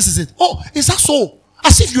is it. This is it. Oh, is that so?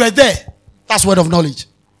 As if you are there. That's word of knowledge.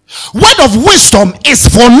 Word of wisdom is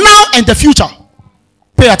for now and the future.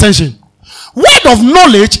 Pay attention. Word of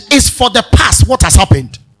knowledge is for the past, what has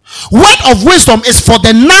happened. Word of wisdom is for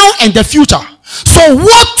the now and the future. So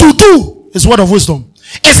what to do is word of wisdom.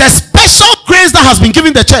 It's a special grace that has been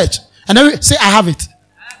given the church. And then we say, I have it.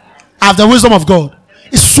 I have the wisdom of God.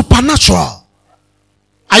 It's supernatural.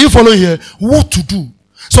 Are you following here? What to do?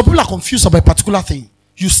 So people are confused about a particular thing.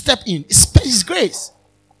 You step in. It's grace.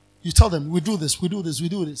 You tell them, we do this, we do this, we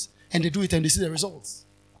do this. And they do it and they see the results.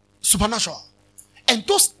 Supernatural. And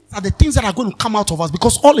those are the things that are going to come out of us,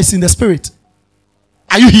 because all is in the spirit.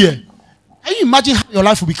 Are you here? Can you imagine how your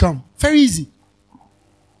life will become? Very easy.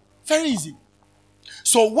 Very easy.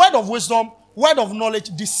 So word of wisdom, word of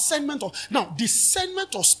knowledge, discernment of... Now,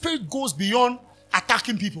 discernment of spirit goes beyond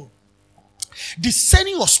attacking people.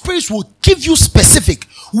 Discerning of spirits will give you specific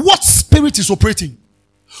what spirit is operating.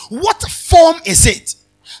 What form is it?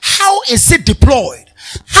 How is it deployed?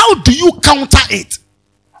 How do you counter it?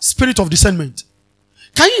 Spirit of discernment.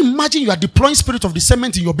 Can you imagine you are deploying spirit of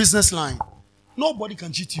discernment in your business line? Nobody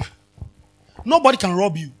can cheat you. Nobody can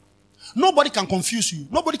rob you. Nobody can confuse you.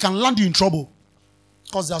 Nobody can land you in trouble.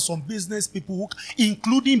 Because there are some business people,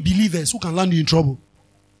 including believers, who can land you in trouble.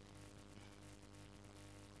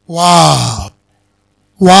 Wow.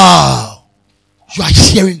 Wow. You are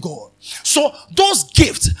hearing God. So those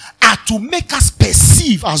gifts are to make us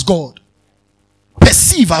perceive as God.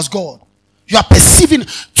 Perceive as God. You are perceiving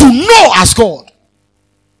to know as God.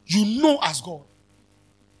 You know as God.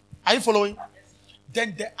 Are you following?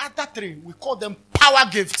 Then the other 3, we call them power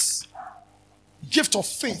gifts. Gift of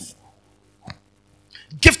faith.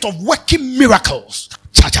 Gift of working miracles.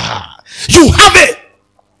 Cha-cha. You have it.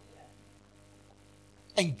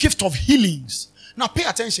 And gift of healings. Now pay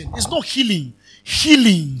attention. It's not healing.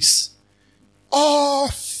 Healings. All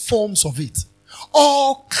forms of it.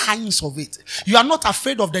 All kinds of it. You are not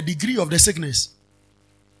afraid of the degree of the sickness.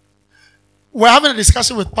 We're having a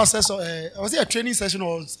discussion with pastors. Was it a training session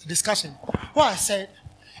or a discussion? Well, I said,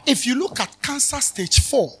 if you look at cancer stage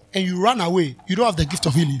 4 and you run away, you don't have the gift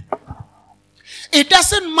of healing. It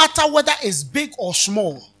doesn't matter whether it's big or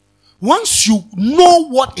small. Once you know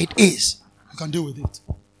what it is, you can deal with it.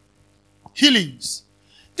 Healings.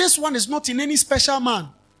 This one is not in any special man.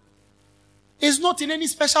 It's not in any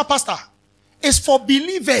special pastor. It's for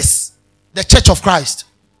believers, the church of Christ.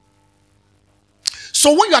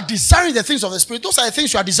 So when you are desiring the things of the Spirit, those are the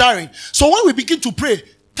things you are desiring. So when we begin to pray,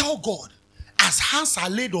 tell God, as hands are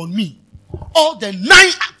laid on me, all the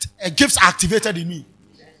 9 gifts are activated in me.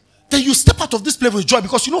 Then you step out of this place with joy,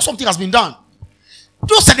 because you know something has been done.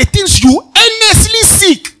 Those are the things you earnestly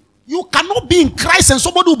seek. You cannot be in Christ and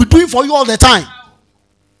somebody will be doing for you all the time.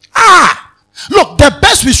 Look, the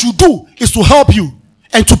best we should do is to help you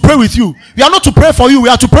and to pray with you. We are not to pray for you, we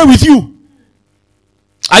are to pray with you.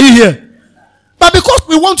 Are you here? But because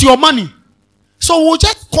we want your money, so we'll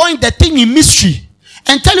just coin the thing in mystery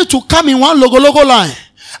and tell you to come in one logo line.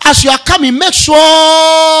 As you are coming, make sure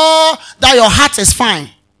that your heart is fine.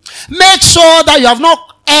 Make sure that you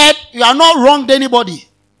have not wronged anybody.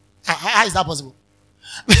 How is that possible?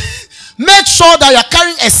 Make sure that you are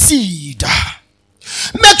carrying a seed.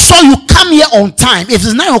 Make sure you come here on time. If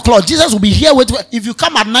it's 9 o'clock, Jesus will be here with you. If you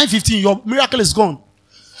come at 9:15, your miracle is gone.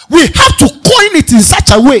 We have to coin it in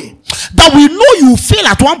such a way that we know you fail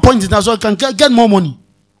at one point in time so you can get more money.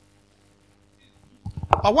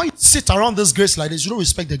 But when you sit around this grace like this, you don't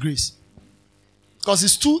respect the grace. Because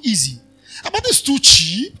it's too easy. About it's too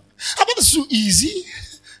cheap. About it's too easy.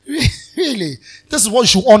 Really. This is what you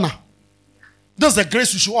should honor. This is the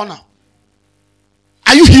grace you should honor.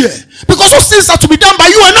 Are you here? Because those things are to be done by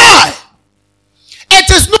you and I.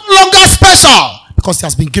 It is no longer special because it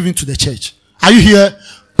has been given to the church. Are you here?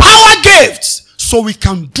 Power gifts so we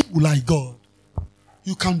can do like God.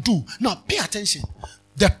 You can do. Now pay attention.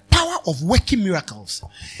 The power of working miracles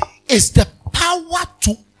is the power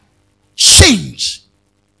to change,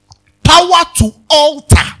 power to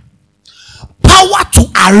alter, power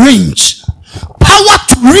to arrange, power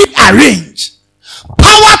to rearrange,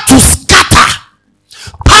 power to scatter,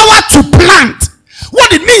 power to plant.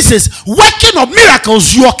 What it means is working of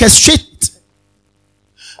miracles, you orchestrate it.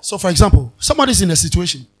 So for example, somebody's in a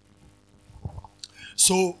situation.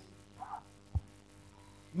 So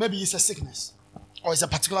maybe it's a sickness or it's a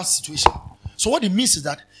particular situation. So what it means is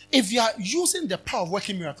that if you are using the power of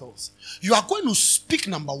working miracles, you are going to speak,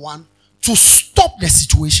 number one, to stop the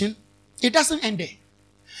situation. It doesn't end there.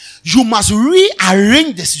 You must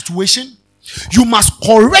rearrange the situation. You must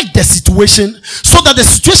correct the situation so that the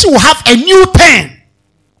situation will have a new turn.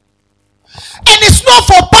 And it's not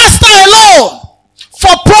for pastor alone,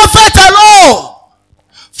 for prophet alone,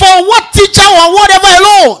 for what teacher or whatever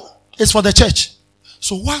alone. It's for the church.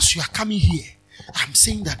 So whilst you are coming here, I'm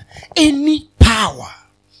saying that any power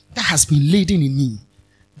that has been laden in me,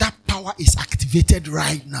 that power is activated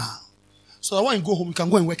right now. So that when you go home, you can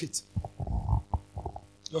go and work it.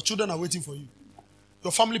 Your children are waiting for you.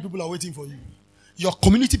 Your family people are waiting for you. Your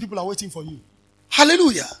community people are waiting for you.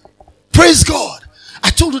 Hallelujah. Praise God. I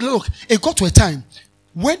told you, look, it got to a time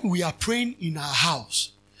when we are praying in our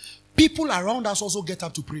house, people around us also get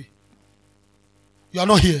up to pray. You are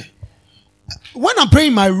not here. When I'm praying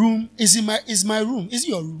in my room, is my room. Is it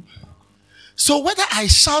your room? So whether I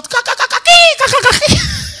shout,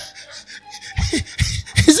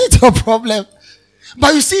 is it your problem?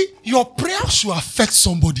 But you see, your prayer should affect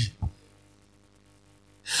somebody.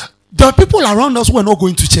 There are people around us who are not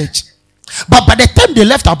going to church. But by the time they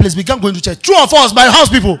left our place, we began going to church. True or false? By house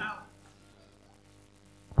people.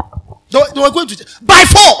 They were going to church. By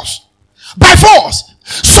force. By force.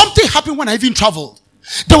 Something happened when I even traveled.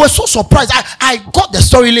 They were so surprised. I got the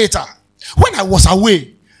story later. When I was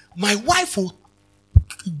away, my wife will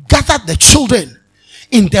gather the children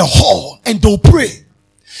in the hall and they'll pray.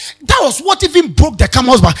 That was what even broke the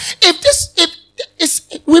camel's back.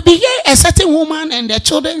 If we be here a certain woman and their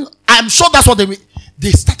children, I'm sure that's what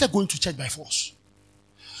they started going to church by force.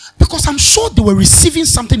 Because I'm sure they were receiving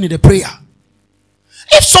something in the prayer.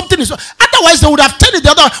 If something is, otherwise they would have turned it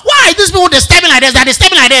the other way. Why these people they're stepping like this? They're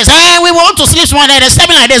stepping like this. Hey, we want to sleep small. They're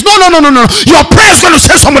stepping like this. No. Your prayer is going to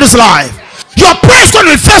save somebody's life. Your prayer is going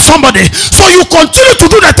to refresh somebody. So you continue to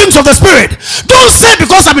do the things of the Spirit. Don't say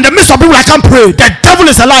because I'm in the midst of people I can't pray. The devil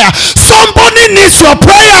is a liar. Somebody needs your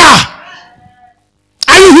prayer.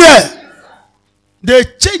 Are you here? They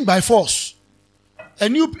change by force. A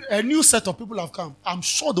new set of people have come. I'm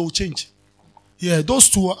sure they will change. Yeah, those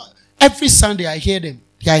two. Every Sunday I hear them.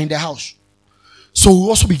 They are in the house. So we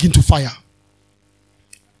also begin to fire.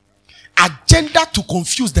 Agenda to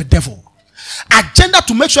confuse the devil. Agenda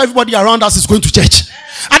to make sure everybody around us is going to church.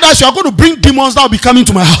 Otherwise you are going to bring demons that will be coming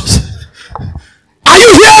to my house. Are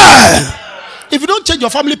you here? If you don't change your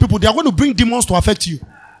family people, they are going to bring demons to affect you.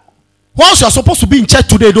 Once you are supposed to be in church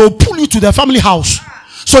today, they will pull you to their family house.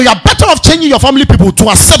 So you are better off changing your family people to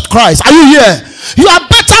accept Christ. Are you here? You are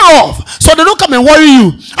better off. So they don't come and worry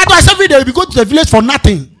you. Otherwise every day we go to the village for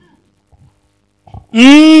nothing.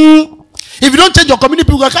 If you don't change your community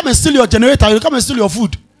people, they'll come and steal your generator. They'll come and steal your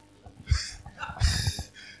food.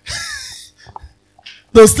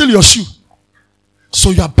 They'll steal your shoe.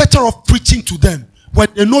 So you are better off preaching to them. When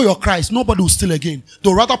they know your Christ, nobody will steal again.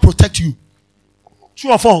 They'll rather protect you.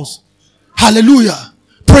 True or false? Hallelujah.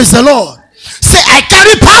 Praise the Lord. Say, I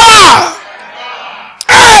carry power.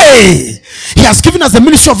 Hey! He has given us the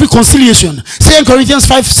ministry of reconciliation. 2 Corinthians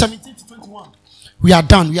 5:17-21. We are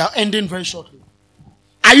done. We are ending very shortly.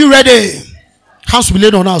 Are you ready? Hands will be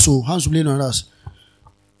laid on us. Hands will be laid on us.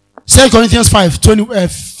 2 Corinthians 2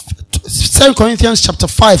 Corinthians chapter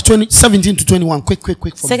 5, 17-21. Quick.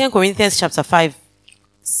 2 Corinthians chapter 5,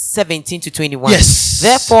 17-21. Yes.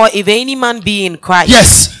 Therefore, if any man be in Christ,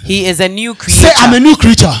 yes, he is a new creature. Say, I'm a new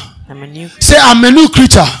creature. I'm a new creature. Say, I'm a new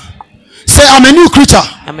creature. Say, Say, I'm a new creature.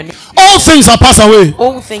 All things are passed away.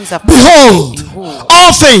 All things are Behold,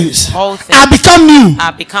 all things are become new. I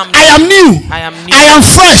am new. I am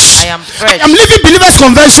fresh. I am living believers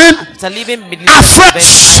conversion.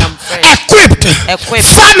 Afresh. Equipped.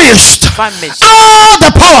 Furnished. All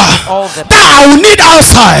the power that I will need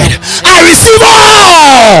outside. I receive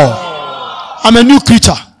all. I'm a new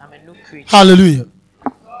creature. Hallelujah.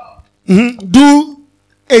 Do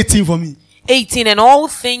 18 for me. 18. And all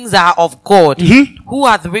things are of God, who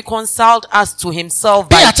hath reconciled us to himself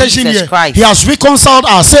by Jesus Christ. He has reconciled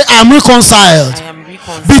us. Say, I am reconciled. I am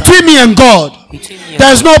reconciled. Between me and God.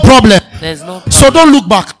 There is no problem. So don't look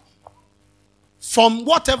back. From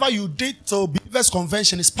whatever you did to believers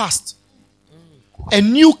convention is past. A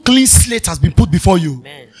new clean slate has been put before you.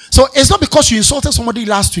 Amen. So it's not because you insulted somebody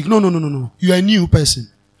last week. No. You are a new person.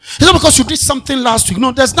 It's not because you did something last week.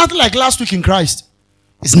 No, there's nothing like last week in Christ.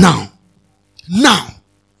 It's now.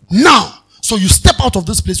 So you step out of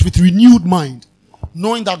this place with renewed mind,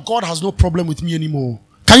 knowing that God has no problem with me anymore.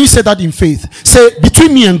 Can you say that in faith? Say,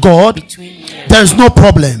 between me and God, there is no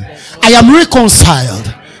problem. I am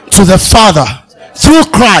reconciled to the Father through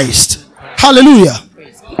Christ. Hallelujah.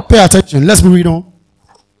 Pay attention. Let's read on.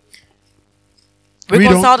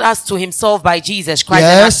 Reconciled us to himself by Jesus Christ,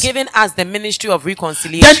 and has given us the ministry of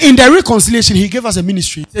reconciliation. Then in the reconciliation, he gave us a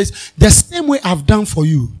ministry. It says, the same way I've done for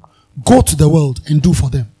you, go to the world and do for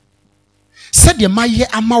them. Said the maye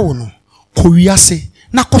amawono kowiase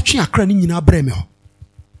na kotwe akra ni nyina breme ho.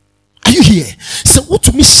 Are you here? So what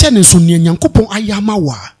to me shene so ne nyankopon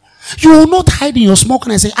ayamawa. You will not hide in your smoke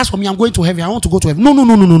and say, as for me, I'm going to heaven. I want to go to heaven. No.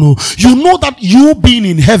 You know that you being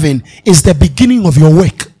in heaven is the beginning of your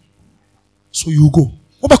work. So you go.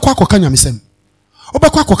 So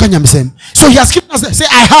he has given us say,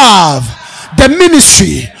 I have the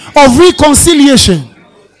ministry of reconciliation.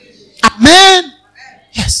 Amen.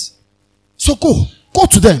 Yes. So go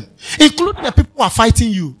to them, including the people who are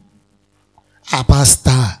fighting you.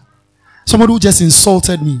 Pastor, somebody who just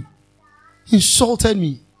insulted me,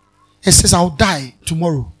 and says I'll die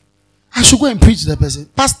tomorrow. I should go and preach to the person.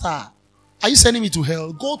 Pastor, are you sending me to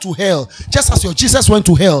hell? Go to hell, just as your Jesus went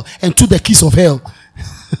to hell and took the keys of hell.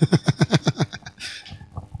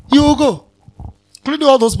 You will go, including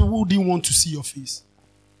all those people who didn't want to see your face.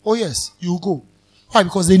 Oh yes, you will go. Why?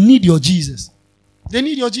 Because they need your Jesus. They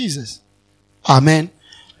need your Jesus. Amen.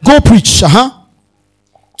 Go preach.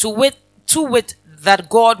 To wit that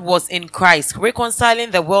God was in Christ, reconciling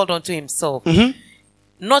the world unto himself,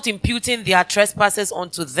 not imputing their trespasses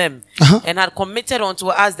unto them, and had committed unto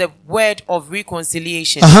us the word of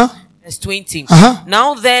reconciliation. Verse 20.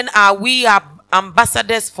 Now then are we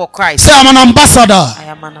ambassadors for Christ. Say, I'm an ambassador. I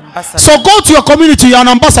am an ambassador. So go to your community, you're an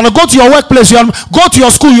ambassador. Go to your workplace, go to your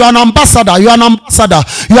school, you're an ambassador. You're an ambassador.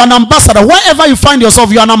 You're an ambassador. Wherever you find yourself,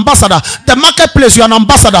 you're an ambassador. The marketplace, you're an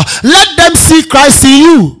ambassador. Let them see Christ in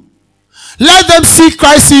you. Let them see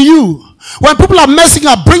Christ in you. When people are messing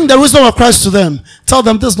up, bring the wisdom of Christ to them. Tell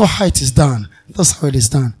them this is not how it is done. That's how it is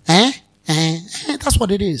done. That's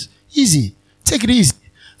what it is. Easy. Take it easy.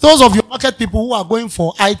 Those of your market people who are going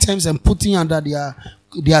for items and putting under their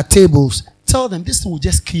tables, tell them this thing will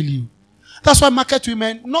just kill you. That's why market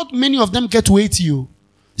women, not many of them get to 80,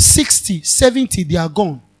 60, 70, they are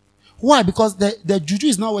gone. Why? Because the juju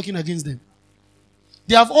is now working against them.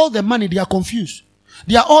 They have all the money, they are confused.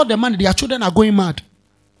 They have all the money, their children are going mad.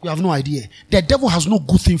 You have no idea. The devil has no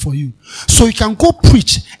good thing for you. So you can go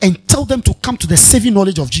preach and tell them to come to the saving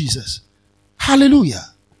knowledge of Jesus. Hallelujah.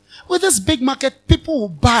 With this big market, people will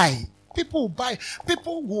buy.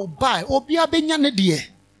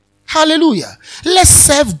 Hallelujah. Let's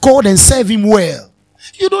serve God and serve him well.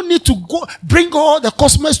 You don't need to go bring all the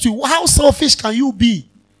customers to you. How selfish can you be?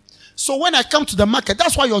 So when I come to the market,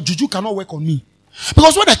 that's why your juju cannot work on me.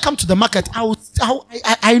 Because when I come to the market,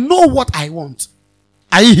 I know what I want.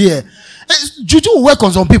 Are you here? Juju will work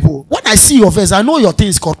on some people. When I see your face, I know your thing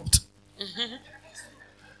is corrupt.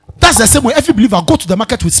 That's the same way. Every believer go to the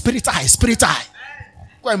market with spirit eye.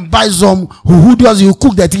 Go and buy some who does you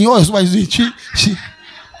cook that thing. You always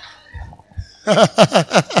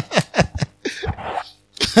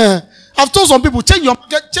I've told some people, change your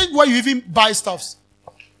market, change where you even buy stuffs.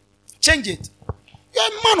 Change it. You're a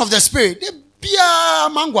man of the spirit. They be a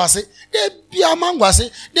mangwase. They be a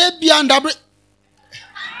mangwase. They be a ndabre.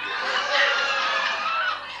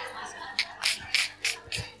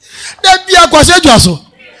 They be a kwashe jwaso.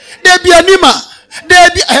 They be a nima. They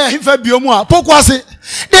be a infabiomo. Pokwase.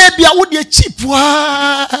 They be a woody cheap.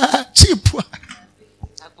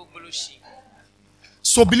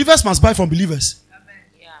 So believers must buy from believers.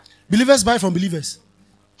 Believers buy from believers.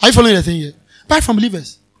 Are you following the thing here? Buy from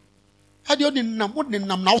believers.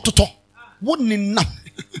 Wouldn't enough.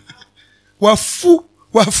 We're full.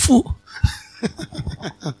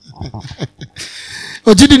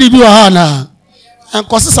 Ojidi bi wa na. And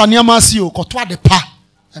causes an yamasio, kotwa de pa,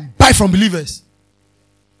 and buy from believers.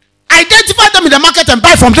 Identify them in the market and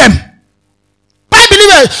buy from them. Buy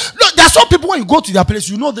believers. Look, there are some people when you go to their place,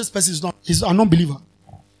 you know this person is a non-believer.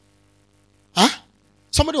 Huh?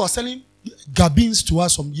 Somebody was selling gabins to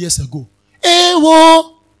us some years ago.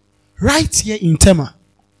 Right here in Tema.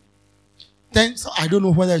 Then so I don't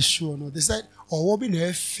know whether it's true or not. They said, "Oh, what be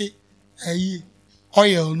the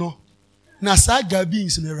oil no? Nasa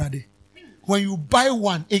gabins in the when you buy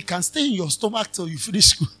one, it can stay in your stomach till you finish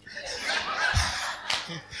school."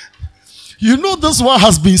 You know this one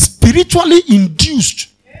has been spiritually induced.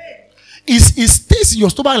 It stays in your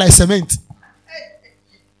stomach like cement.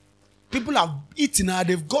 People have eaten and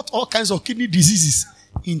they've got all kinds of kidney diseases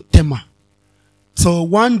in Tema. So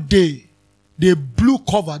one day, they blew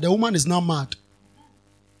cover. The woman is now mad.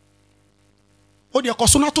 Oh, they are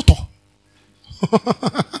kosuna toto.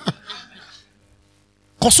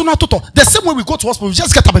 Kosuna toto. The same way we go to hospital, we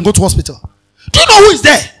just get up and go to hospital. Do you know who is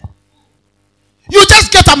there? You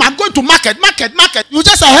just get up. I'm going to market. You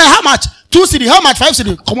just say, "Hey, how much? 2 cedi. How much? 5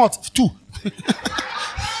 cedi. Come out. 2.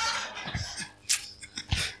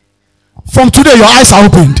 From today, your eyes are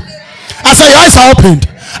opened. I say your eyes are opened.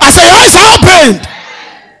 Your eyes are opened.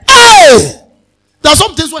 Hey! There are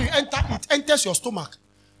some things when you enter, it enters your stomach.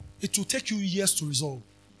 It will take you years to resolve.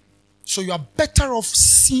 So you are better off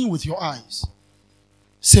seeing with your eyes.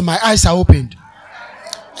 Say, my eyes are opened.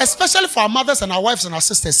 Especially for our mothers and our wives and our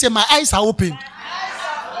sisters. Say, my eyes are opened.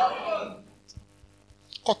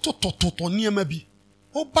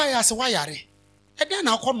 Oh, buy us why are they? And then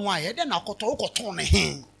I'll come why, and then I'll go to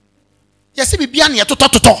him. Yes, be beyond here to 2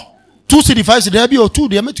 cedi, 5 cedi, there be or 2,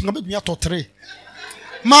 they are making a bit me to 3.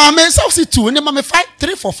 Mamma, so 2, and then mamma 5,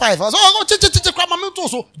 3 for 5. I was oh,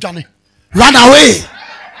 so Johnny, run away.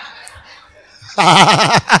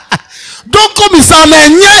 Don't come in some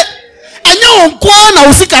yet. And you won't go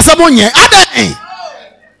on, sick as someone yet.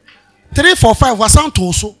 3 for 5 was sound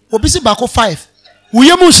also. Or busy back of 5. We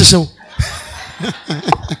are most so.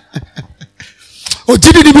 Oh,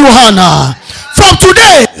 Jimmy Buhana. From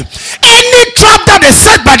today, any trap that is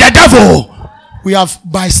set by the devil, we have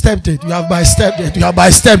bystepped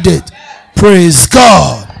it. Praise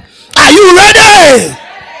God. Are you ready?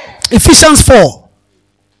 Ephesians 4.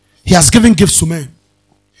 He has given gifts to men.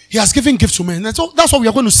 That's what we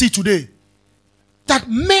are going to see today. That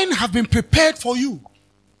men have been prepared for you.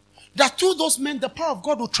 That through those men, the power of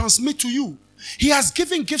God will transmit to you. He has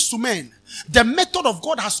given gifts to men. The method of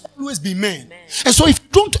God has always been men. Amen. And so if you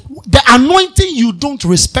don't, the anointing you don't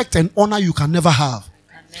respect and honor, you can never have.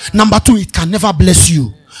 Number 2, it can never bless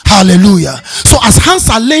you. Hallelujah. So as hands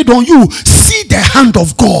are laid on you, see the hand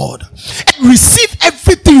of God. And receive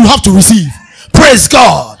everything you have to receive. Praise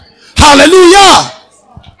God. Hallelujah.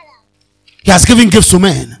 He has given gifts to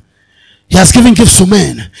men. 1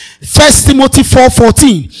 Timothy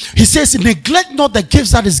 4:14. He says, neglect not the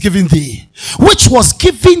gifts that is given thee, which was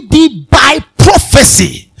given thee by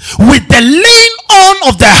prophecy, with the laying on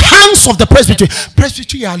of the hands of the presbytery.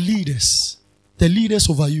 Presbytery are leaders. The leaders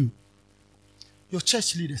over you. Your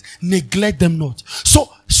church leaders. Neglect them not.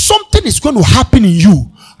 So something is going to happen in you.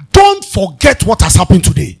 Don't forget what has happened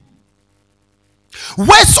today.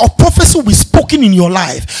 Words of prophecy will be spoken in your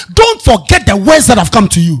life. Don't forget the words that have come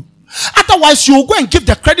to you. Otherwise, you will go and give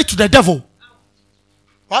the credit to the devil.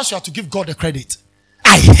 Whilst you have to give God the credit.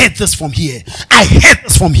 I heard this from here. I heard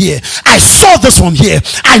this from here. I saw this from here.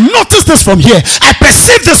 I noticed this from here. I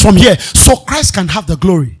perceived this from here. So Christ can have the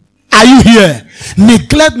glory. Are you here?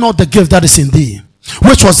 Neglect not the gift that is in thee,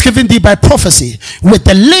 which was given thee by prophecy, with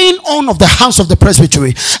the laying on of the hands of the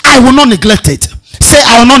presbytery. I will not neglect it. Say,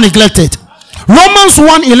 I will not neglect it. Romans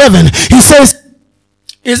 1:11. He says,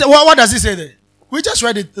 what does he say there? We just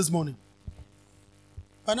read it this morning.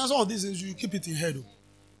 But now all these things, you keep it in head.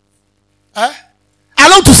 I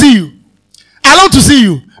long to see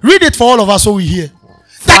you. Read it for all of us so we hear.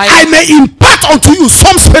 That I may impart unto you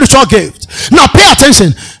some spiritual gift. Now pay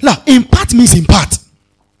attention. Now, impart means impart.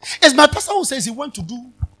 It's my pastor who says he went to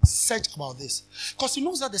do search about this. Because he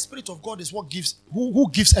knows that the Spirit of God is what gives, who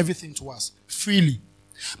gives everything to us freely.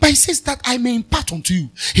 But he says that I may impart unto you.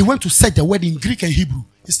 He went to search the word in Greek and Hebrew.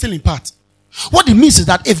 It's still impart. What it means is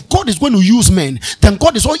that if God is going to use men, then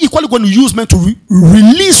God is equally going to use men to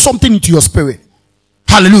release something into your spirit.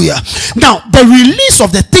 Hallelujah. Now, the release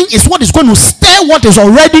of the thing is what is going to stir what is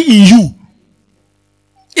already in you.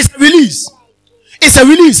 It's a release.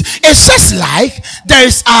 It's just like there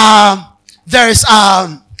is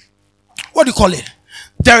what do you call it?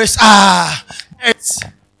 There is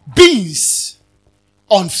beans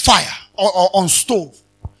on fire or on stove.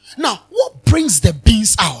 Now, what brings the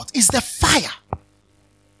beans out is the fire.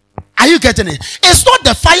 Are you getting it? It's not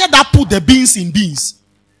the fire that put the beans in beans.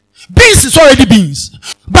 Beans is already beans.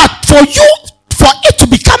 But for it to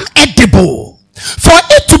become edible, for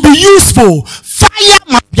it to be useful, fire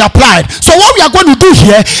must be applied. So what we are going to do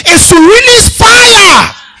here is to release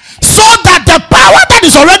fire so that the power that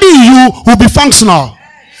is already in you will be functional.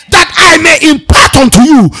 That I may impart unto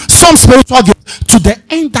you some spiritual gift to the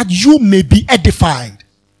end that you may be edified.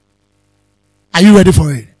 Are you ready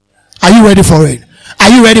for it? Are you ready for it? Are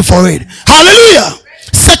you ready for it? Hallelujah.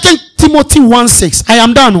 2 Timothy 1:6. I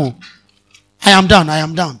am done. Oh. I am done. I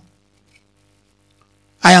am done.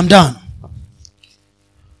 I am done.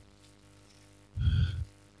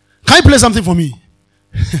 Can you play something for me?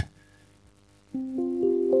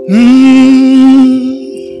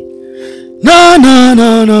 No, no,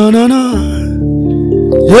 no, no, no, no.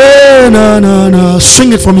 Yeah, no, no, no.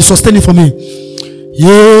 Sing it for me. Sustain it for me.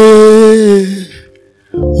 Yeah.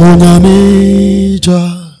 Onyamija.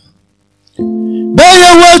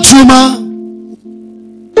 Beye wachuma.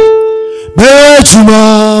 Beye wachuma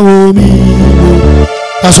omi.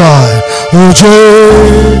 That's right. Oje.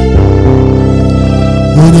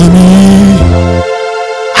 Onyami.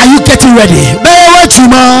 Are you getting ready? Beye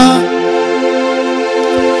wachuma.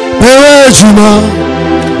 Beye wachuma.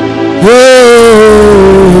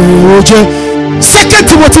 Oje. 2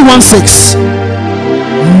 Timothy 1:6.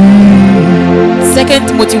 2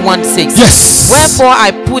 Timothy 1:6. Yes. Wherefore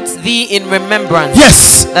I put thee in remembrance.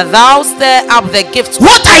 Yes. That thou stir up the gift.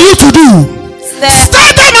 What are you to do?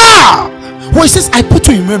 Stir them up. Well, he says, I put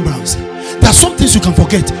you in remembrance. There are some things you can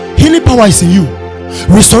forget. Healing power is in you.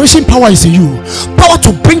 Restoration power is in you. Power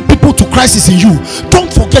to bring people to Christ is in you.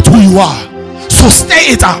 Don't forget who you are. So stir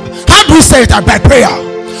it up. How do we stir it up? By prayer.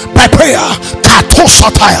 By prayer.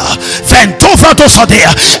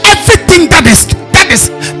 Everything that is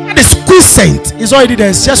quiescent is already there.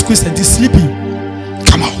 It's just quiescent. It's sleeping.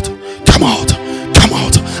 Come out. Come out. Come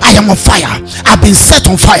out. I am on fire. I've been set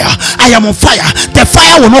on fire. I am on fire. The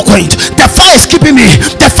fire will not quench. The fire is keeping me.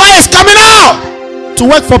 The fire is coming out. To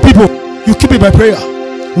work for people, you keep it by prayer.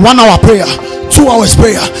 1 hour prayer, 2 hours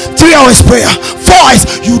prayer, 3 hours prayer, 4 hours.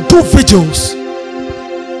 You do vigils.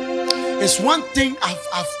 It's one thing I've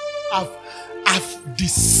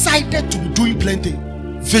decided to be doing plenty.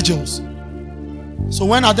 Vigils. So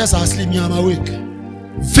when others are asleep, me, I'm awake.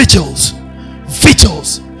 Vigils.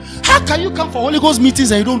 Vigils. How can you come for Holy Ghost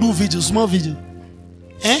meetings and you don't do vigils? Small vigil.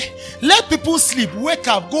 Let people sleep. Wake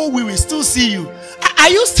up. Go. We will still see you. Are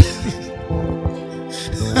you still?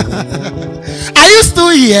 Are you still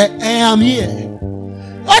here? I'm here.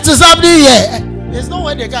 What is happening here? There's no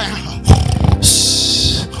way the guy.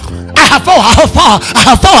 I have power. I have power. I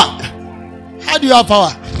have power. How do you have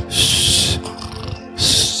power?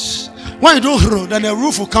 When you do, then the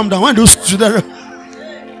roof will come down. When you do the roof,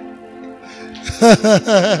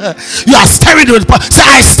 you are stirring with power. Say,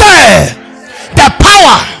 I stir the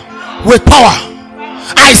power with power.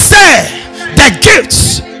 I stir the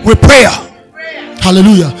gifts with prayer.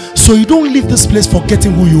 Hallelujah. So you don't leave this place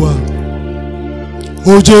forgetting who you are.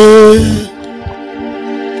 Oje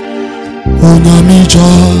Onamija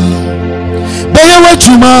Bewe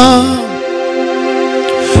Chuma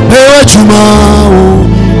Bewe Chuma.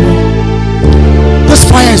 This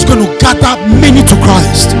fire is going to gather many to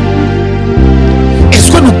Christ. It's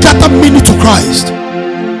going to gather many to Christ.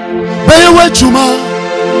 Bewe Chuma.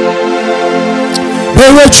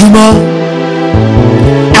 Bewe Chuma.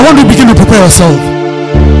 I want to begin to prepare yourself.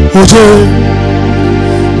 Okay.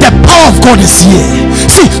 The power of God is here.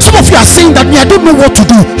 See, some of you are saying that me, I don't know what to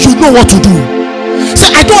do. You know what to do. Say,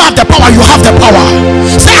 I don't have the power, you have the power.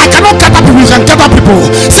 Say, I cannot gather people, you can gather people.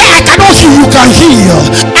 Say, I cannot heal, you can heal.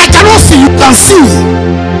 I cannot see, you can see.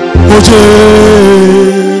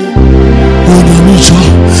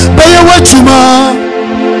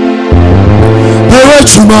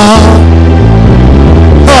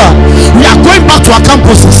 We are going back to our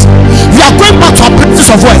campuses. We are going back to our places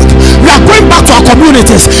of work. We are going back to our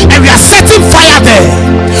communities, and we are setting fire there.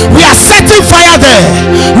 We are setting fire there.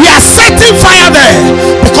 We are setting fire there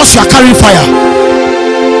because you are carrying fire.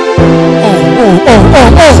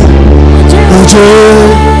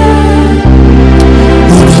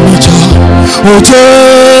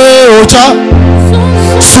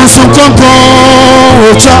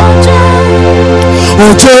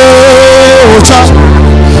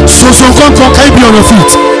 So come, can you be on your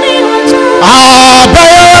feet?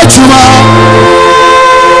 Bewe Chuma.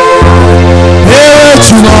 Bewe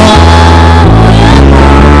Chuma.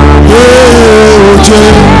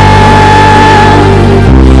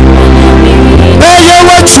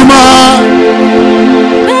 Bewe Chuma.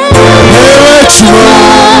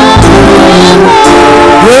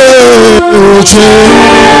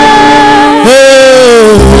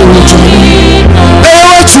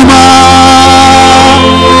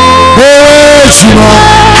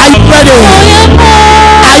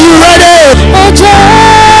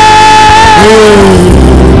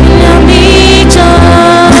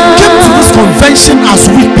 Convention as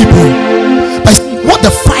weak people, but what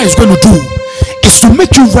the fire is going to do is to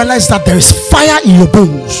make you realize that there is fire in your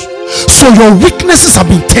bones, so your weaknesses have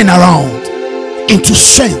been turned around into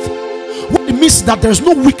strength. What it means is that there is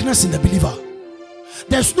no weakness in the believer.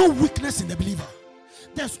 There's no weakness in the believer.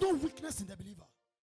 There's no weakness in the believer.